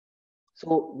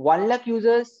 So 1 lakh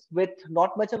users with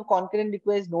not much of a concurrent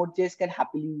request, Node.js can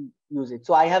happily use it.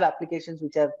 So I have applications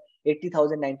which have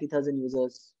 80,000, 90,000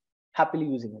 users happily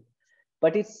using it.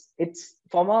 But it's the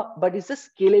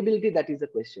scalability that is the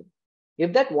question.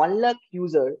 If that 1 lakh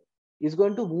user is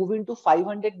going to move into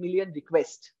 500 million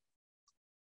requests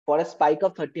for a spike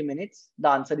of 30 minutes, the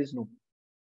answer is no.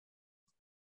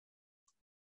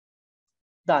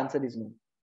 The answer is no.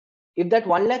 If that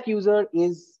 1 lakh user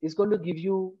is going to give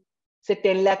you, say,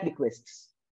 10 lakh requests,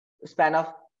 a span of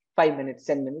 5 minutes,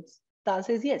 10 minutes, the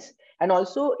answer is yes. And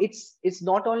also it's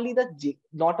not only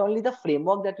the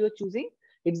framework that you're choosing,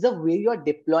 it's the way you're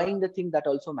deploying the thing that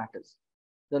also matters.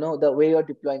 The way you're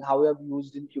deploying, how you have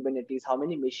used in Kubernetes, how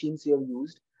many machines you have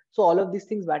used. So all of these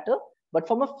things matter. But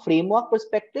from a framework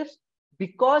perspective,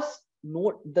 because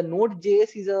the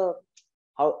Node.js is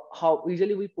how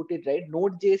usually we put it, right?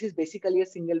 Node.js is basically a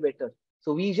single vector.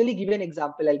 So we usually give you an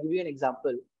example. I'll give you an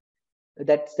example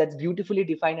that's beautifully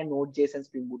defined in Node.js and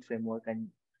Spring Boot framework. And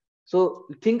so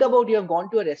think about, you have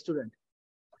gone to a restaurant,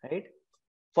 right?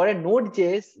 For a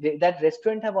Node.js, that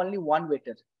restaurant have only one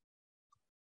waiter.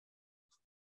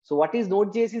 So what is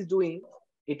Node.js is doing?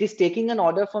 It is taking an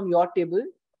order from your table,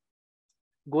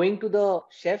 going to the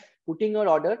chef, putting your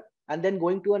order, and then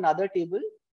going to another table,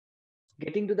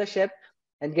 getting to the chef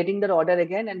and getting the order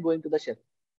again and going to the chef.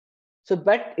 So,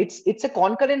 but it's a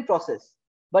concurrent process,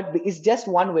 but it's just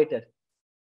one waiter.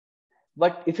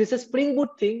 But if it's a Spring Boot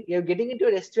thing, you're getting into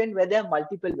a restaurant where there are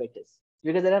multiple waiters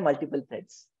because there are multiple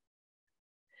threads.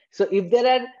 So if there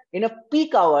are in a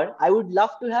peak hour, I would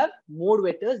love to have more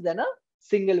waiters than a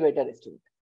single waiter restaurant.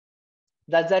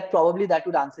 Probably that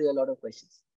would answer a lot of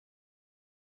questions.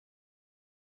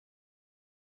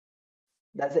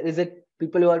 Is it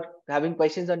people who are having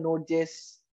questions on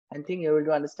Node.js and think you're able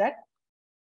to understand?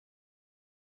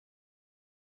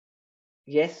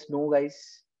 Yes, no,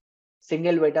 guys.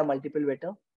 Single waiter, multiple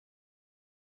waiter.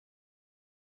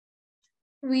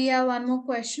 We have one more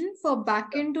question. For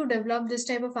backend to develop this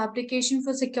type of application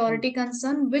for security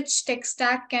concern, which tech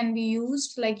stack can be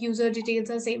used, like user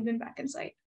details are saved in backend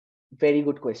side? Very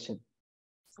good question.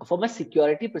 From a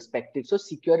security perspective, so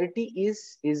security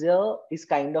is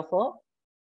kind of a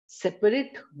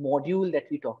separate module that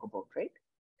we talk about, right?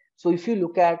 So if you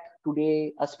look at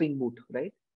today a Spring Boot,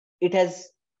 right, it has,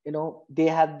 they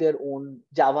have their own,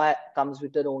 Java comes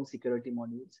with their own security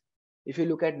modules. If you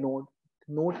look at Node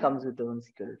comes with their own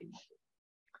security module.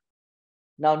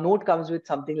 Now Node comes with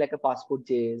something like a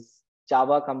Passport.js.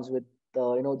 Java comes with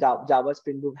Java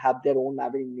Spring Boot have their own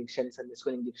Maven injections and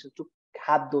SQL injections to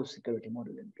have those security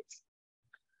module in place.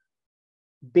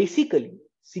 Basically,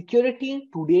 security in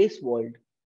today's world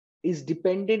is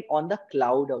dependent on the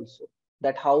cloud also,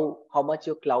 that how much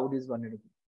your cloud is vulnerable,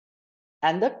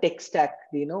 and the tech stack,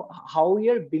 how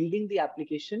you're building the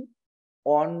application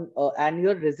on and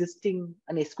you're resisting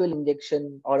an SQL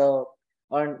injection or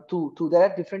there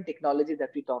are different technologies that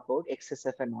we talk about,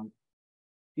 XSF and all.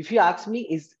 If you ask me,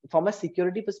 is from a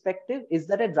security perspective, is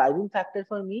that a driving factor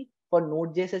for me for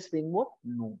Node.js and Spring Boot?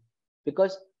 No,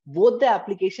 because both the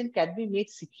application can be made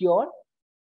secure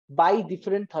by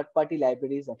different third-party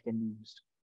libraries that can be used.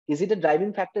 Is it a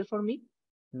driving factor for me?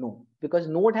 No, because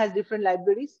Node has different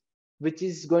libraries, which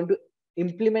is going to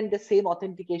implement the same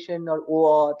authentication or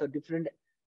OAuth or different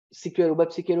secure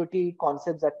web security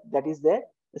concepts that is there.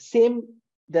 The same,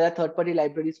 there are third-party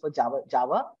libraries for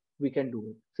Java, we can do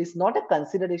it. So it's not a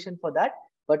consideration for that,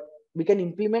 but we can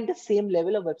implement the same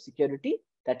level of web security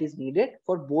that is needed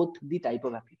for both the type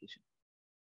of application.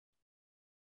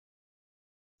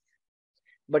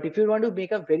 But if you want to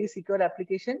make a very secure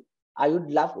application, I would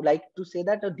like to say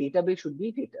that a database should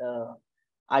be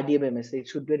RDBMS. It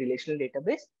should be a relational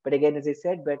database. But again, as I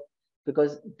said,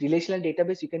 because relational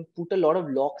database, you can put a lot of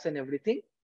locks and everything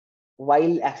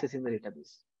while accessing the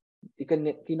database. You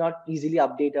cannot easily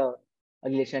update a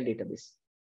relational database.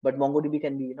 But MongoDB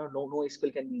can be,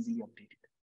 NoSQL can be easily updated.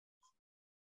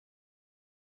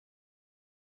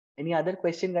 Any other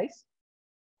question, guys?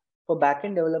 For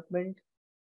backend development.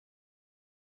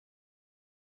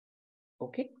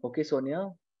 Okay,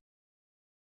 Sonia.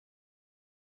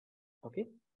 Okay.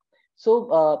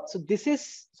 So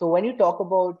when you talk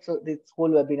about this whole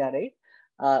webinar,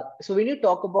 right? So when you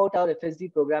talk about our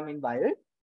FSD program in Wired,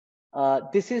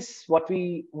 this is what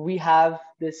we have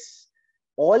this,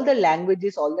 all the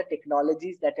languages, all the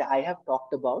technologies that I have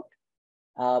talked about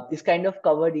is kind of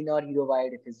covered in our Hero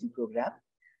Wired FSD program,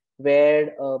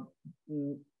 where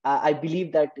I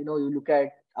believe that, you look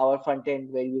at our front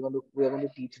end where we're going to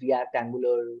teach React,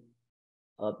 Angular.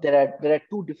 There are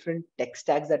two different tech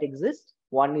stacks that exist.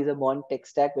 One is a modern tech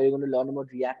stack where you're going to learn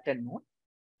about React and Node.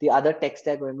 The other tech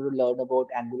stack we're going to learn about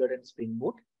Angular and Spring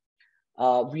Boot.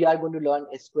 We are going to learn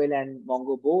SQL and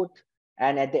Mongo both.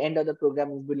 And at the end of the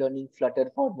program, we'll be learning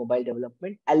Flutter for mobile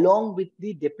development, along with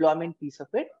the deployment piece of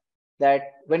it. That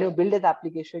when you build an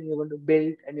application, you're going to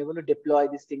build and you're going to deploy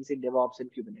these things in DevOps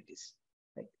and Kubernetes.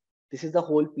 Right? This is the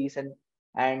whole piece.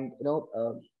 And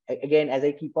again, as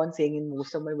I keep on saying in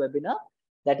most of my webinar,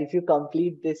 that if you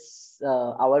complete this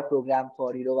our program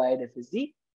for Hero Wired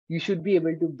FSD, you should be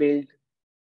able to build.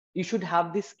 You should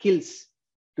have the skills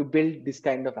to build this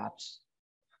kind of apps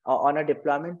on a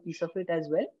deployment piece of it as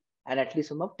well, and at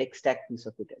least on a tech stack piece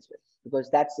of it as well, because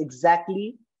that's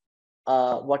exactly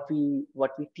what we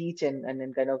teach and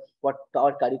then kind of what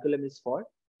our curriculum is for,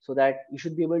 so that you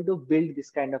should be able to build this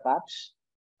kind of apps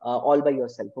all by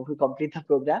yourself. If you complete the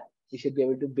program, you should be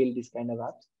able to build this kind of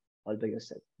apps all by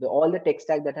yourself. All the tech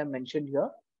stack that I mentioned here,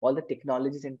 all the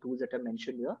technologies and tools that I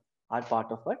mentioned here are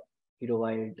part of our Hero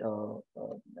Wired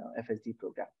FSD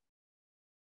program.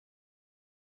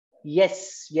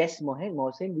 Yes,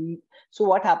 Mohsen. So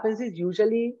what happens is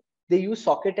usually they use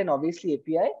Socket and obviously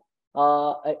API,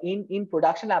 In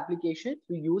production applications,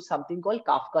 we use something called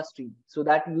Kafka Stream. So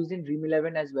that used in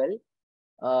Dream11 as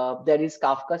well. There is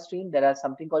Kafka Stream. There are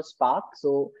something called Spark.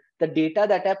 So the data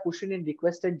that I push in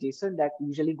requested JSON, that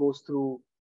usually goes through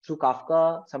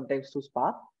Kafka, sometimes through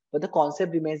Spark, but the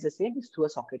concept remains the same. It's through a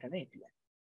socket and an API.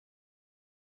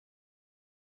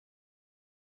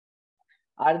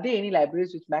 Are there any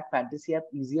libraries which make Fantasy app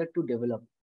easier to develop?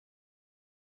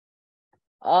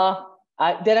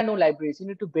 There are no libraries. You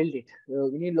need to build it.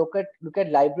 When you look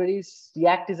at libraries,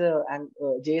 React is a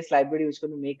JS library which is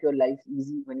going to make your life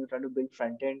easy when you're trying to build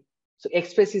front end. So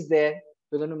Express is there.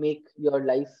 We're going to make your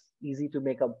life easy to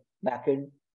make a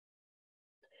backend.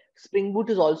 Spring Boot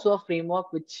is also a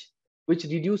framework which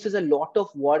reduces a lot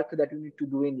of work that you need to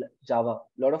do in Java.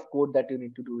 A lot of code that you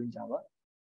need to do in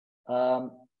Java.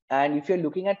 And if you're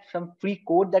looking at some free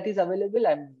code that is available,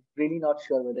 I'm really not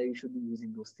sure whether you should be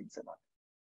using those things or not.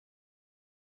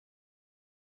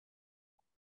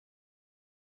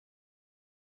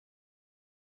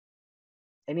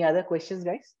 Any other questions,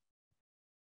 guys?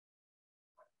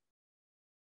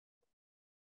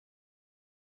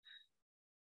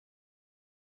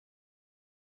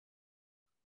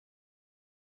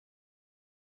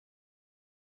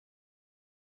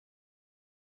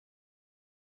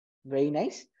 Very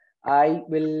nice. I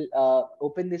will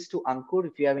open this to Ankur.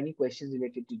 If you have any questions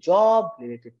related to job,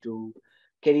 related to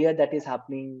career that is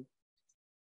happening,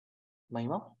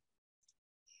 Mahima?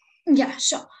 Yeah,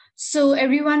 sure. So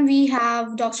everyone, we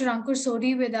have Dr. Ankur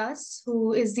Sodhi with us,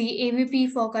 who is the AVP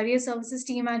for Career Services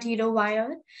team at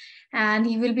HeroWire, and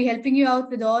he will be helping you out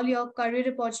with all your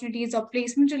career opportunities or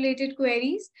placement related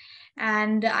queries.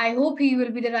 And I hope he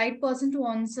will be the right person to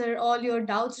answer all your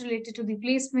doubts related to the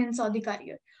placements or the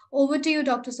career. Over to you,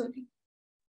 Dr. Sodhi.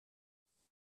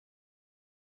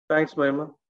 Thanks,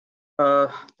 Mahima.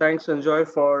 Thanks, Sanjoy,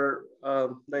 for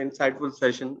the insightful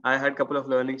session. I had a couple of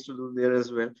learnings to do there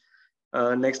as well.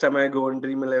 Next time I go on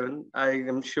Dream11, I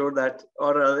am sure that,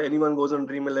 or anyone goes on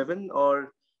Dream11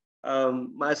 or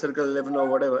My Circle 11 or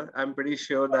whatever, I'm pretty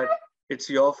sure that it's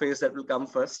your face that will come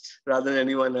first rather than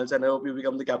anyone else. And I hope you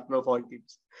become the captain of all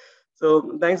teams.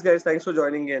 So thanks, guys. Thanks for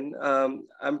joining in.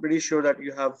 I'm pretty sure that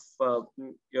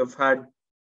you've had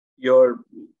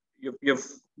you've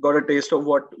got a taste of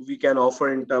what we can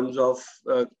offer in terms of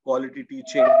quality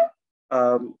teaching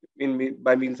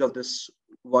by means of this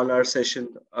 1 hour session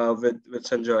with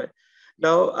Sanjoy.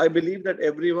 Now, I believe that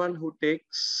everyone who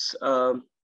takes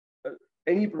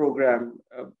any program,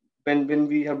 when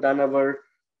we have done our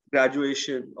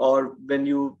graduation, or when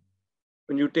you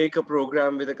take a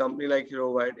program with a company like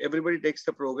HeroWire, everybody takes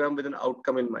the program with an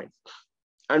outcome in mind.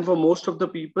 And for most of the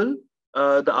people,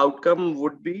 the outcome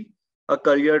would be a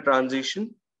career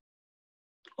transition,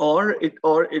 or it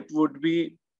would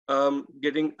be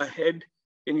getting ahead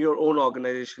in your own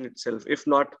organization itself. If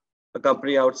not a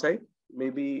company outside,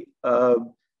 maybe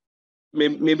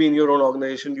in your own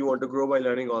organization, you want to grow by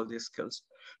learning all these skills.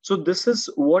 So this is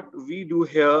what we do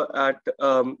here at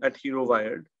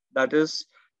HeroWired. That is,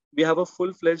 we have a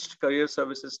full-fledged career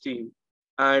services team.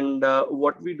 And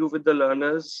what we do with the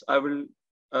learners, I will,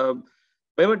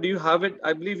 Mahima, do you have it?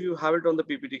 I believe you have it on the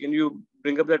PPT. Can you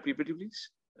bring up that PPT, please?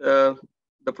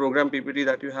 The program PPT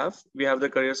that you have. We have the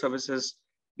career services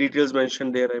details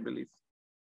mentioned there, I believe.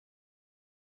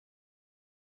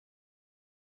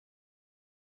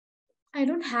 I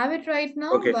don't have it right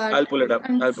now. Okay, but I'll pull it up.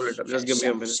 Just give me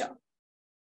a minute. Sure.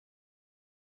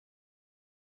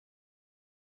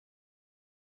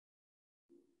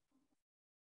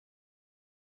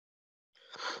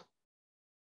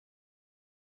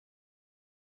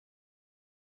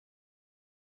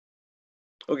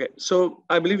 Okay, so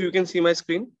I believe you can see my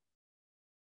screen.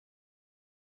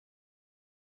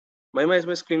 Mahima, is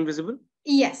my screen visible?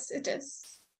 Yes, it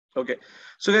is. Okay,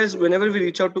 so guys, whenever we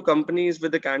reach out to companies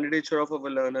with the candidature of our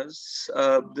learners,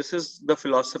 this is the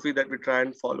philosophy that we try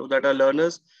and follow, that our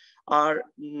learners are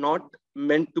not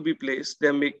meant to be placed,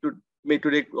 they're made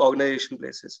to take organization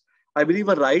places. I believe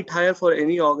a right hire for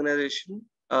any organization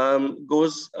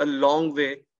goes a long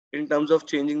way in terms of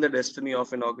changing the destiny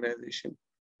of an organization.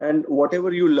 And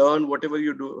whatever you learn, whatever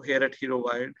you do here at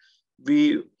HeroWired,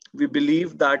 we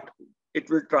believe that it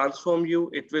will transform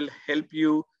you, it will help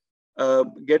you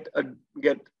get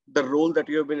the role that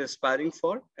you have been aspiring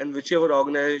for, and whichever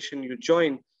organization you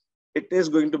join, it is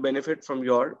going to benefit from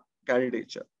your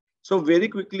candidature. So very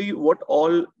quickly, what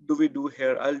all do we do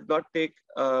here? I'll not take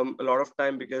a lot of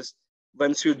time, because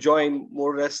once you join,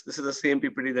 more or less, this is the same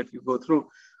PPT that you go through.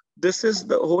 This is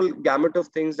the whole gamut of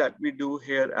things that we do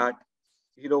here at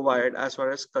HeroWired as far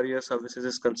as career services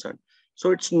is concerned.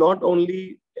 So it's not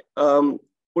only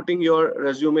putting your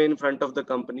resume in front of the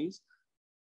companies.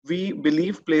 we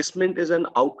believe placement is an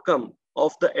outcome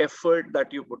of the effort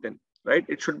that you put in, right?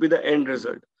 It should be the end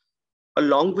result.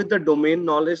 Along with the domain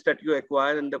knowledge that you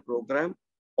acquire in the program,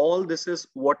 all this is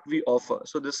what we offer.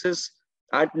 So this is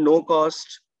at no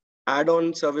cost,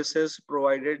 add-on services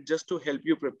provided just to help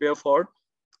you prepare for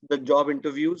the job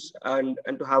interviews and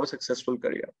to have a successful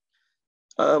career.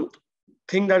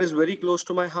 Thing that is very close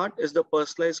to my heart is the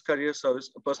personalized career service,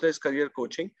 personalized career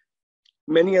coaching.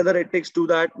 Many other edtechs do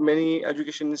that. Many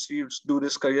education institutes do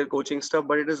this career coaching stuff,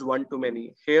 but it is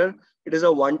one-to-many. Here, it is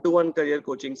a one-to-one career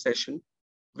coaching session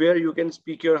where you can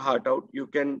speak your heart out. You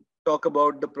can talk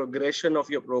about the progression of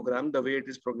your program, the way it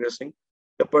is progressing.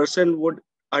 The person would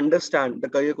understand, the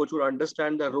career coach would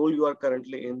understand the role you are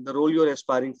currently in, the role you are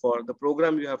aspiring for, the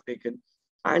program you have taken,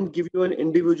 and give you an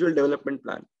individual development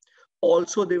plan.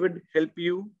 Also, they would help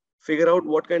you figure out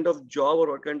what kind of job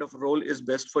or what kind of role is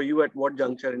best for you at what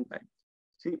juncture in time.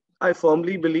 See, I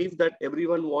firmly believe that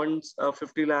everyone wants a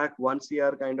 50 lakh, 1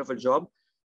 CR kind of a job.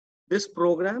 This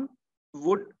program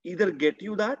would either get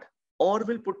you that or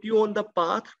will put you on the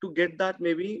path to get that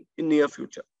maybe in near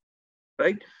future,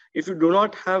 right? If you do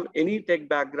not have any tech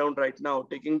background right now,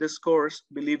 taking this course,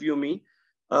 believe you me,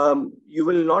 you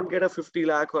will not get a 50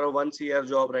 lakh or a 1 CR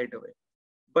job right away.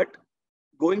 But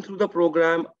going through the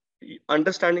program,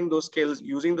 understanding those skills,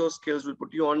 using those skills will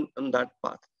put you on that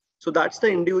path. So that's the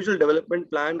individual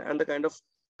development plan, and the kind of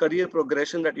career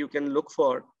progression that you can look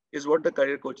for is what the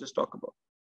career coaches talk about.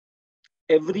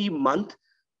 Every month,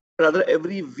 rather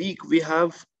every week, we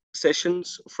have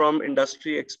sessions from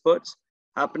industry experts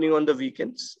happening on the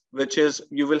weekends, which is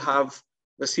you will have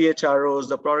the CHROs,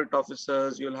 the product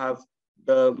officers, you'll have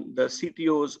the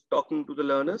CTOs talking to the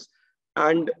learners.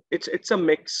 And it's a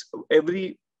mix.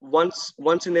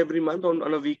 Once in every month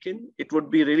on a weekend, it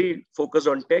would be really focused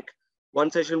on tech. One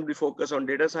session would be focused on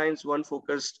data science, one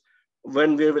focused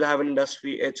when we will have an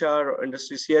industry HR or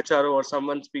industry CHRO or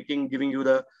someone speaking, giving you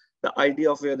the idea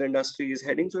of where the industry is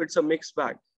heading. So it's a mixed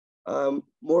bag. More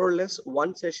or less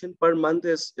one session per month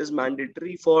is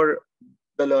mandatory for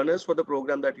the learners for the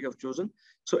program that you have chosen.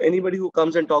 So anybody who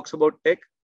comes and talks about tech,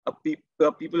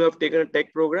 people who have taken a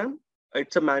tech program,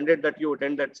 it's a mandate that you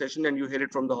attend that session and you hear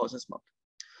it from the horse's mouth.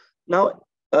 Now,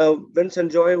 when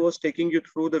Sanjoy was taking you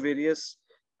through the various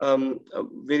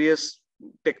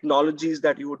technologies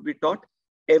that you would be taught,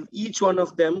 each one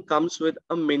of them comes with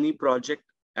a mini project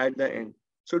at the end.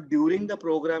 So during the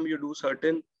program, you do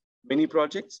certain mini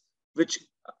projects which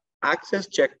acts as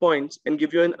checkpoints and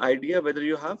give you an idea whether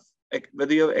you have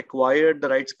acquired the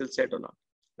right skill set or not,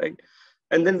 right?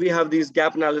 And then we have these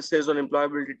gap analysis on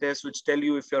employability tests, which tell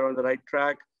you if you're on the right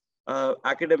track.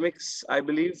 Academics, I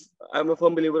believe, I'm a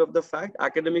firm believer of the fact,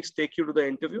 academics take you to the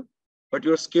interview, but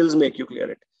your skills make you clear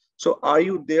it. So are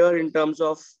you there in terms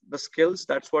of the skills?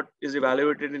 That's what is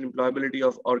evaluated in employability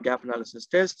or gap analysis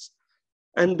tests.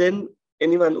 And then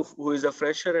anyone who is a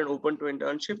fresher and open to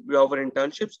internship, we offer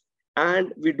internships,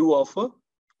 and we do offer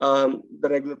the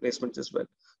regular placements as well.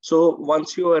 So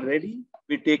once you are ready,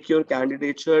 we take your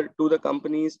candidature to the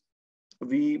companies,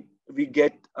 we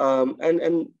get, and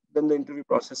then the interview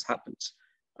process happens.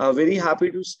 Very happy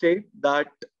to state that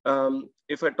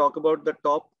if I talk about the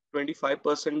top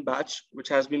 25% batch, which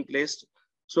has been placed,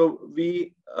 so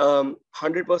we 100%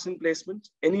 placements,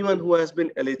 anyone who has been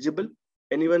eligible,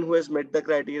 anyone who has met the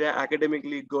criteria,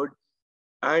 academically good,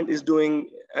 and is doing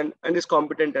and is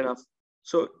competent enough.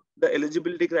 So the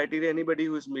eligibility criteria, anybody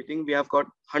who is meeting, we have got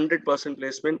 100%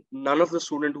 placement. None of the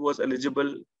student who was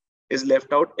eligible is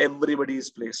left out. Everybody is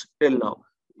placed till now,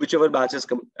 whichever batch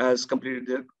has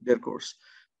completed their course.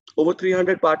 Over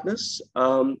 300 partners.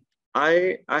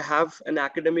 I have an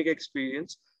academic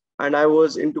experience, and I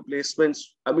was into placements.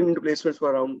 I've been into placements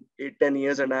for around 8-10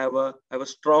 years, and I have a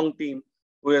strong team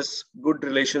who has good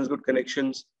relations, good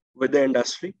connections with the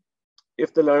industry.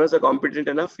 If the learners are competent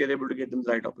enough, we are able to get them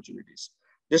the right opportunities.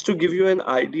 Just to give you an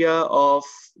idea of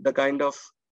the kind of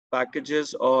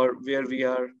packages or where we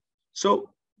are. So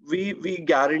we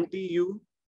guarantee you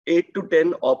 8 to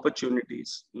 10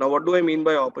 opportunities. Now, what do I mean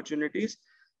by opportunities?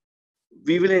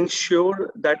 We will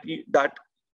ensure that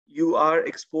you are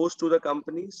exposed to the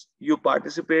companies, you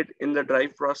participate in the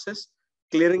drive process.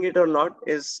 Clearing it or not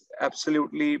is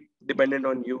absolutely dependent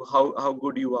on you, how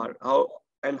good you are,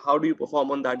 how do you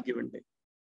perform on that given day,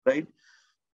 right?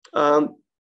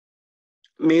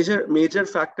 Major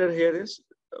factor here is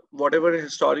whatever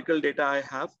historical data I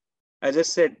have. As I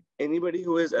said, anybody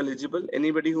who is eligible,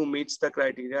 anybody who meets the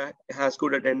criteria, has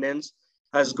good attendance,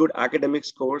 has good academic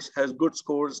scores, has good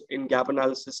scores in gap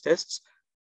analysis tests,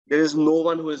 there is no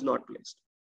one who is not placed.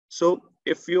 So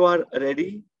if you are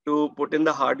ready to put in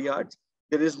the hard yards,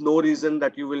 there is no reason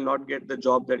that you will not get the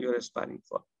job that you're aspiring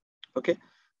for. Okay,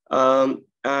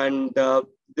 and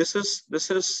this is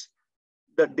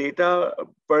the data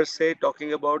per se,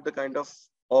 talking about the kind of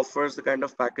offers, the kind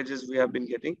of packages we have been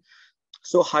getting.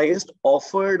 So highest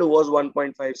offered was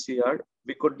 1.5 CR.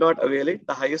 We could not avail it.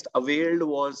 The highest availed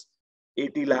was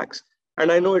 80 lakhs.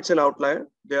 And I know it's an outlier.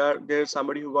 There's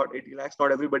somebody who got 80 lakhs.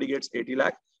 Not everybody gets 80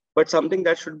 lakhs. But something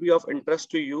that should be of interest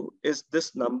to you is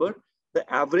this number. The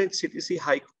average CTC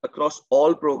hike across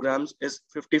all programs is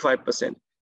 55%.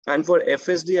 And for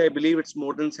FSD, I believe it's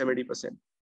more than 70%,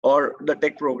 or the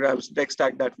tech programs, tech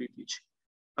stack that we teach.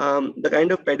 The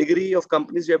kind of pedigree of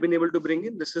companies we have been able to bring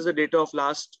in, this is the data of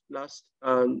last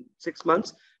 6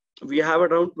 months. We have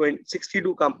around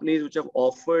 62 companies which have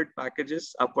offered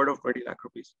packages upward of 20 lakh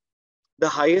rupees. The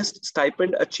highest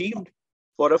stipend achieved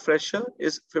for a fresher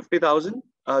is 50,000.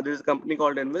 There is a company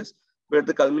called Invest, where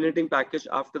the culminating package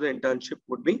after the internship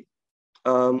would be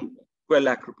 12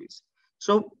 lakh rupees.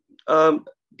 So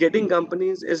getting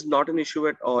companies is not an issue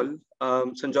at all.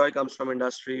 Sanjoy comes from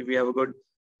industry. We have a good,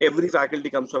 every faculty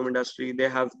comes from industry. They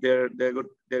have their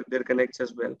connects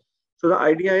as well. So the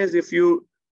idea is, if you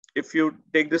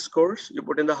take this course, you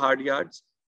put in the hard yards.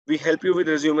 We help you with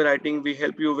resume writing. We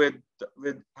help you with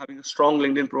having a strong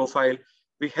LinkedIn profile.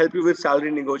 We help you with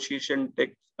salary negotiation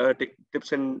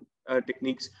tips and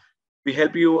techniques. We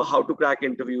help you how to crack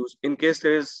interviews. In case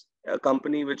there is a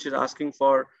company which is asking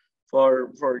for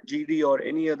GD or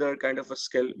any other kind of a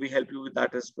skill, we help you with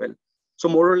that as well. So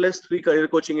more or less 3 career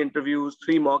coaching interviews,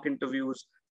 3 mock interviews.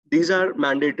 These are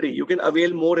mandatory. You can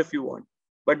avail more if you want,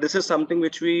 but this is something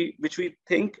which we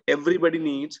think everybody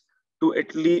needs to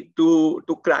at least to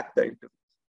crack the interview.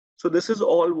 So this is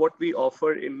all what we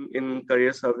offer in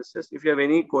career services. If you have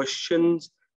any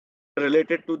questions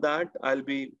related to that, I'll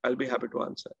be happy to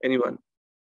answer. Anyone?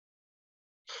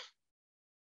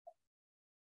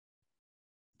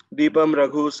 Deepam,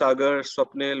 Raghu, Sagar,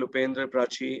 Swapnil, Lupendra,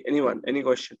 Prachi, anyone, any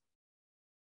question?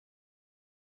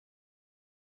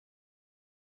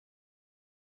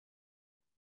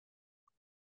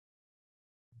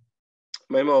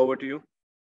 Mahima, over to you.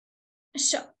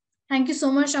 Sure. Thank you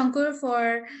so much, Ankur,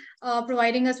 for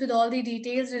providing us with all the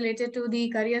details related to the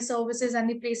career services and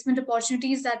the placement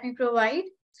opportunities that we provide.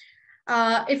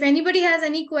 If anybody has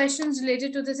any questions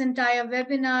related to this entire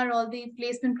webinar, or the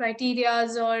placement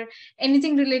criterias, or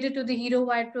anything related to the Hero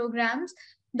Wide programs,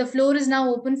 the floor is now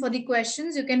open for the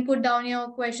questions. You can put down your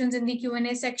questions in the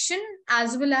Q&A section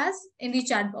as well as in the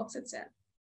chat box itself.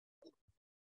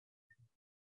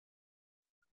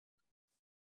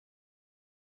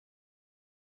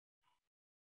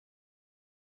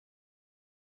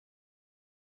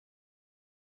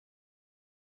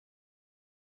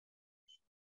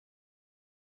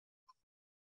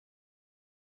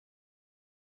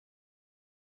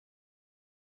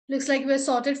 Looks like we're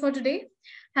sorted for today.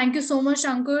 Thank you so much,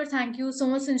 Ankur. Thank you so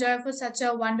much, Sanjoy, for such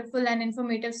a wonderful and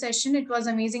informative session. It was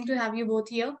amazing to have you both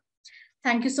here.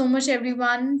 Thank you so much,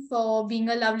 everyone, for being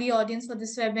a lovely audience for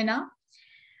this webinar.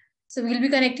 So we'll be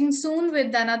connecting soon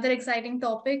with another exciting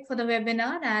topic for the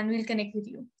webinar, and we'll connect with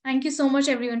you. Thank you so much,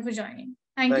 everyone, for joining.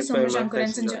 Thank you so much, Ankur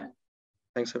and Sanjoy.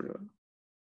 Thanks, everyone.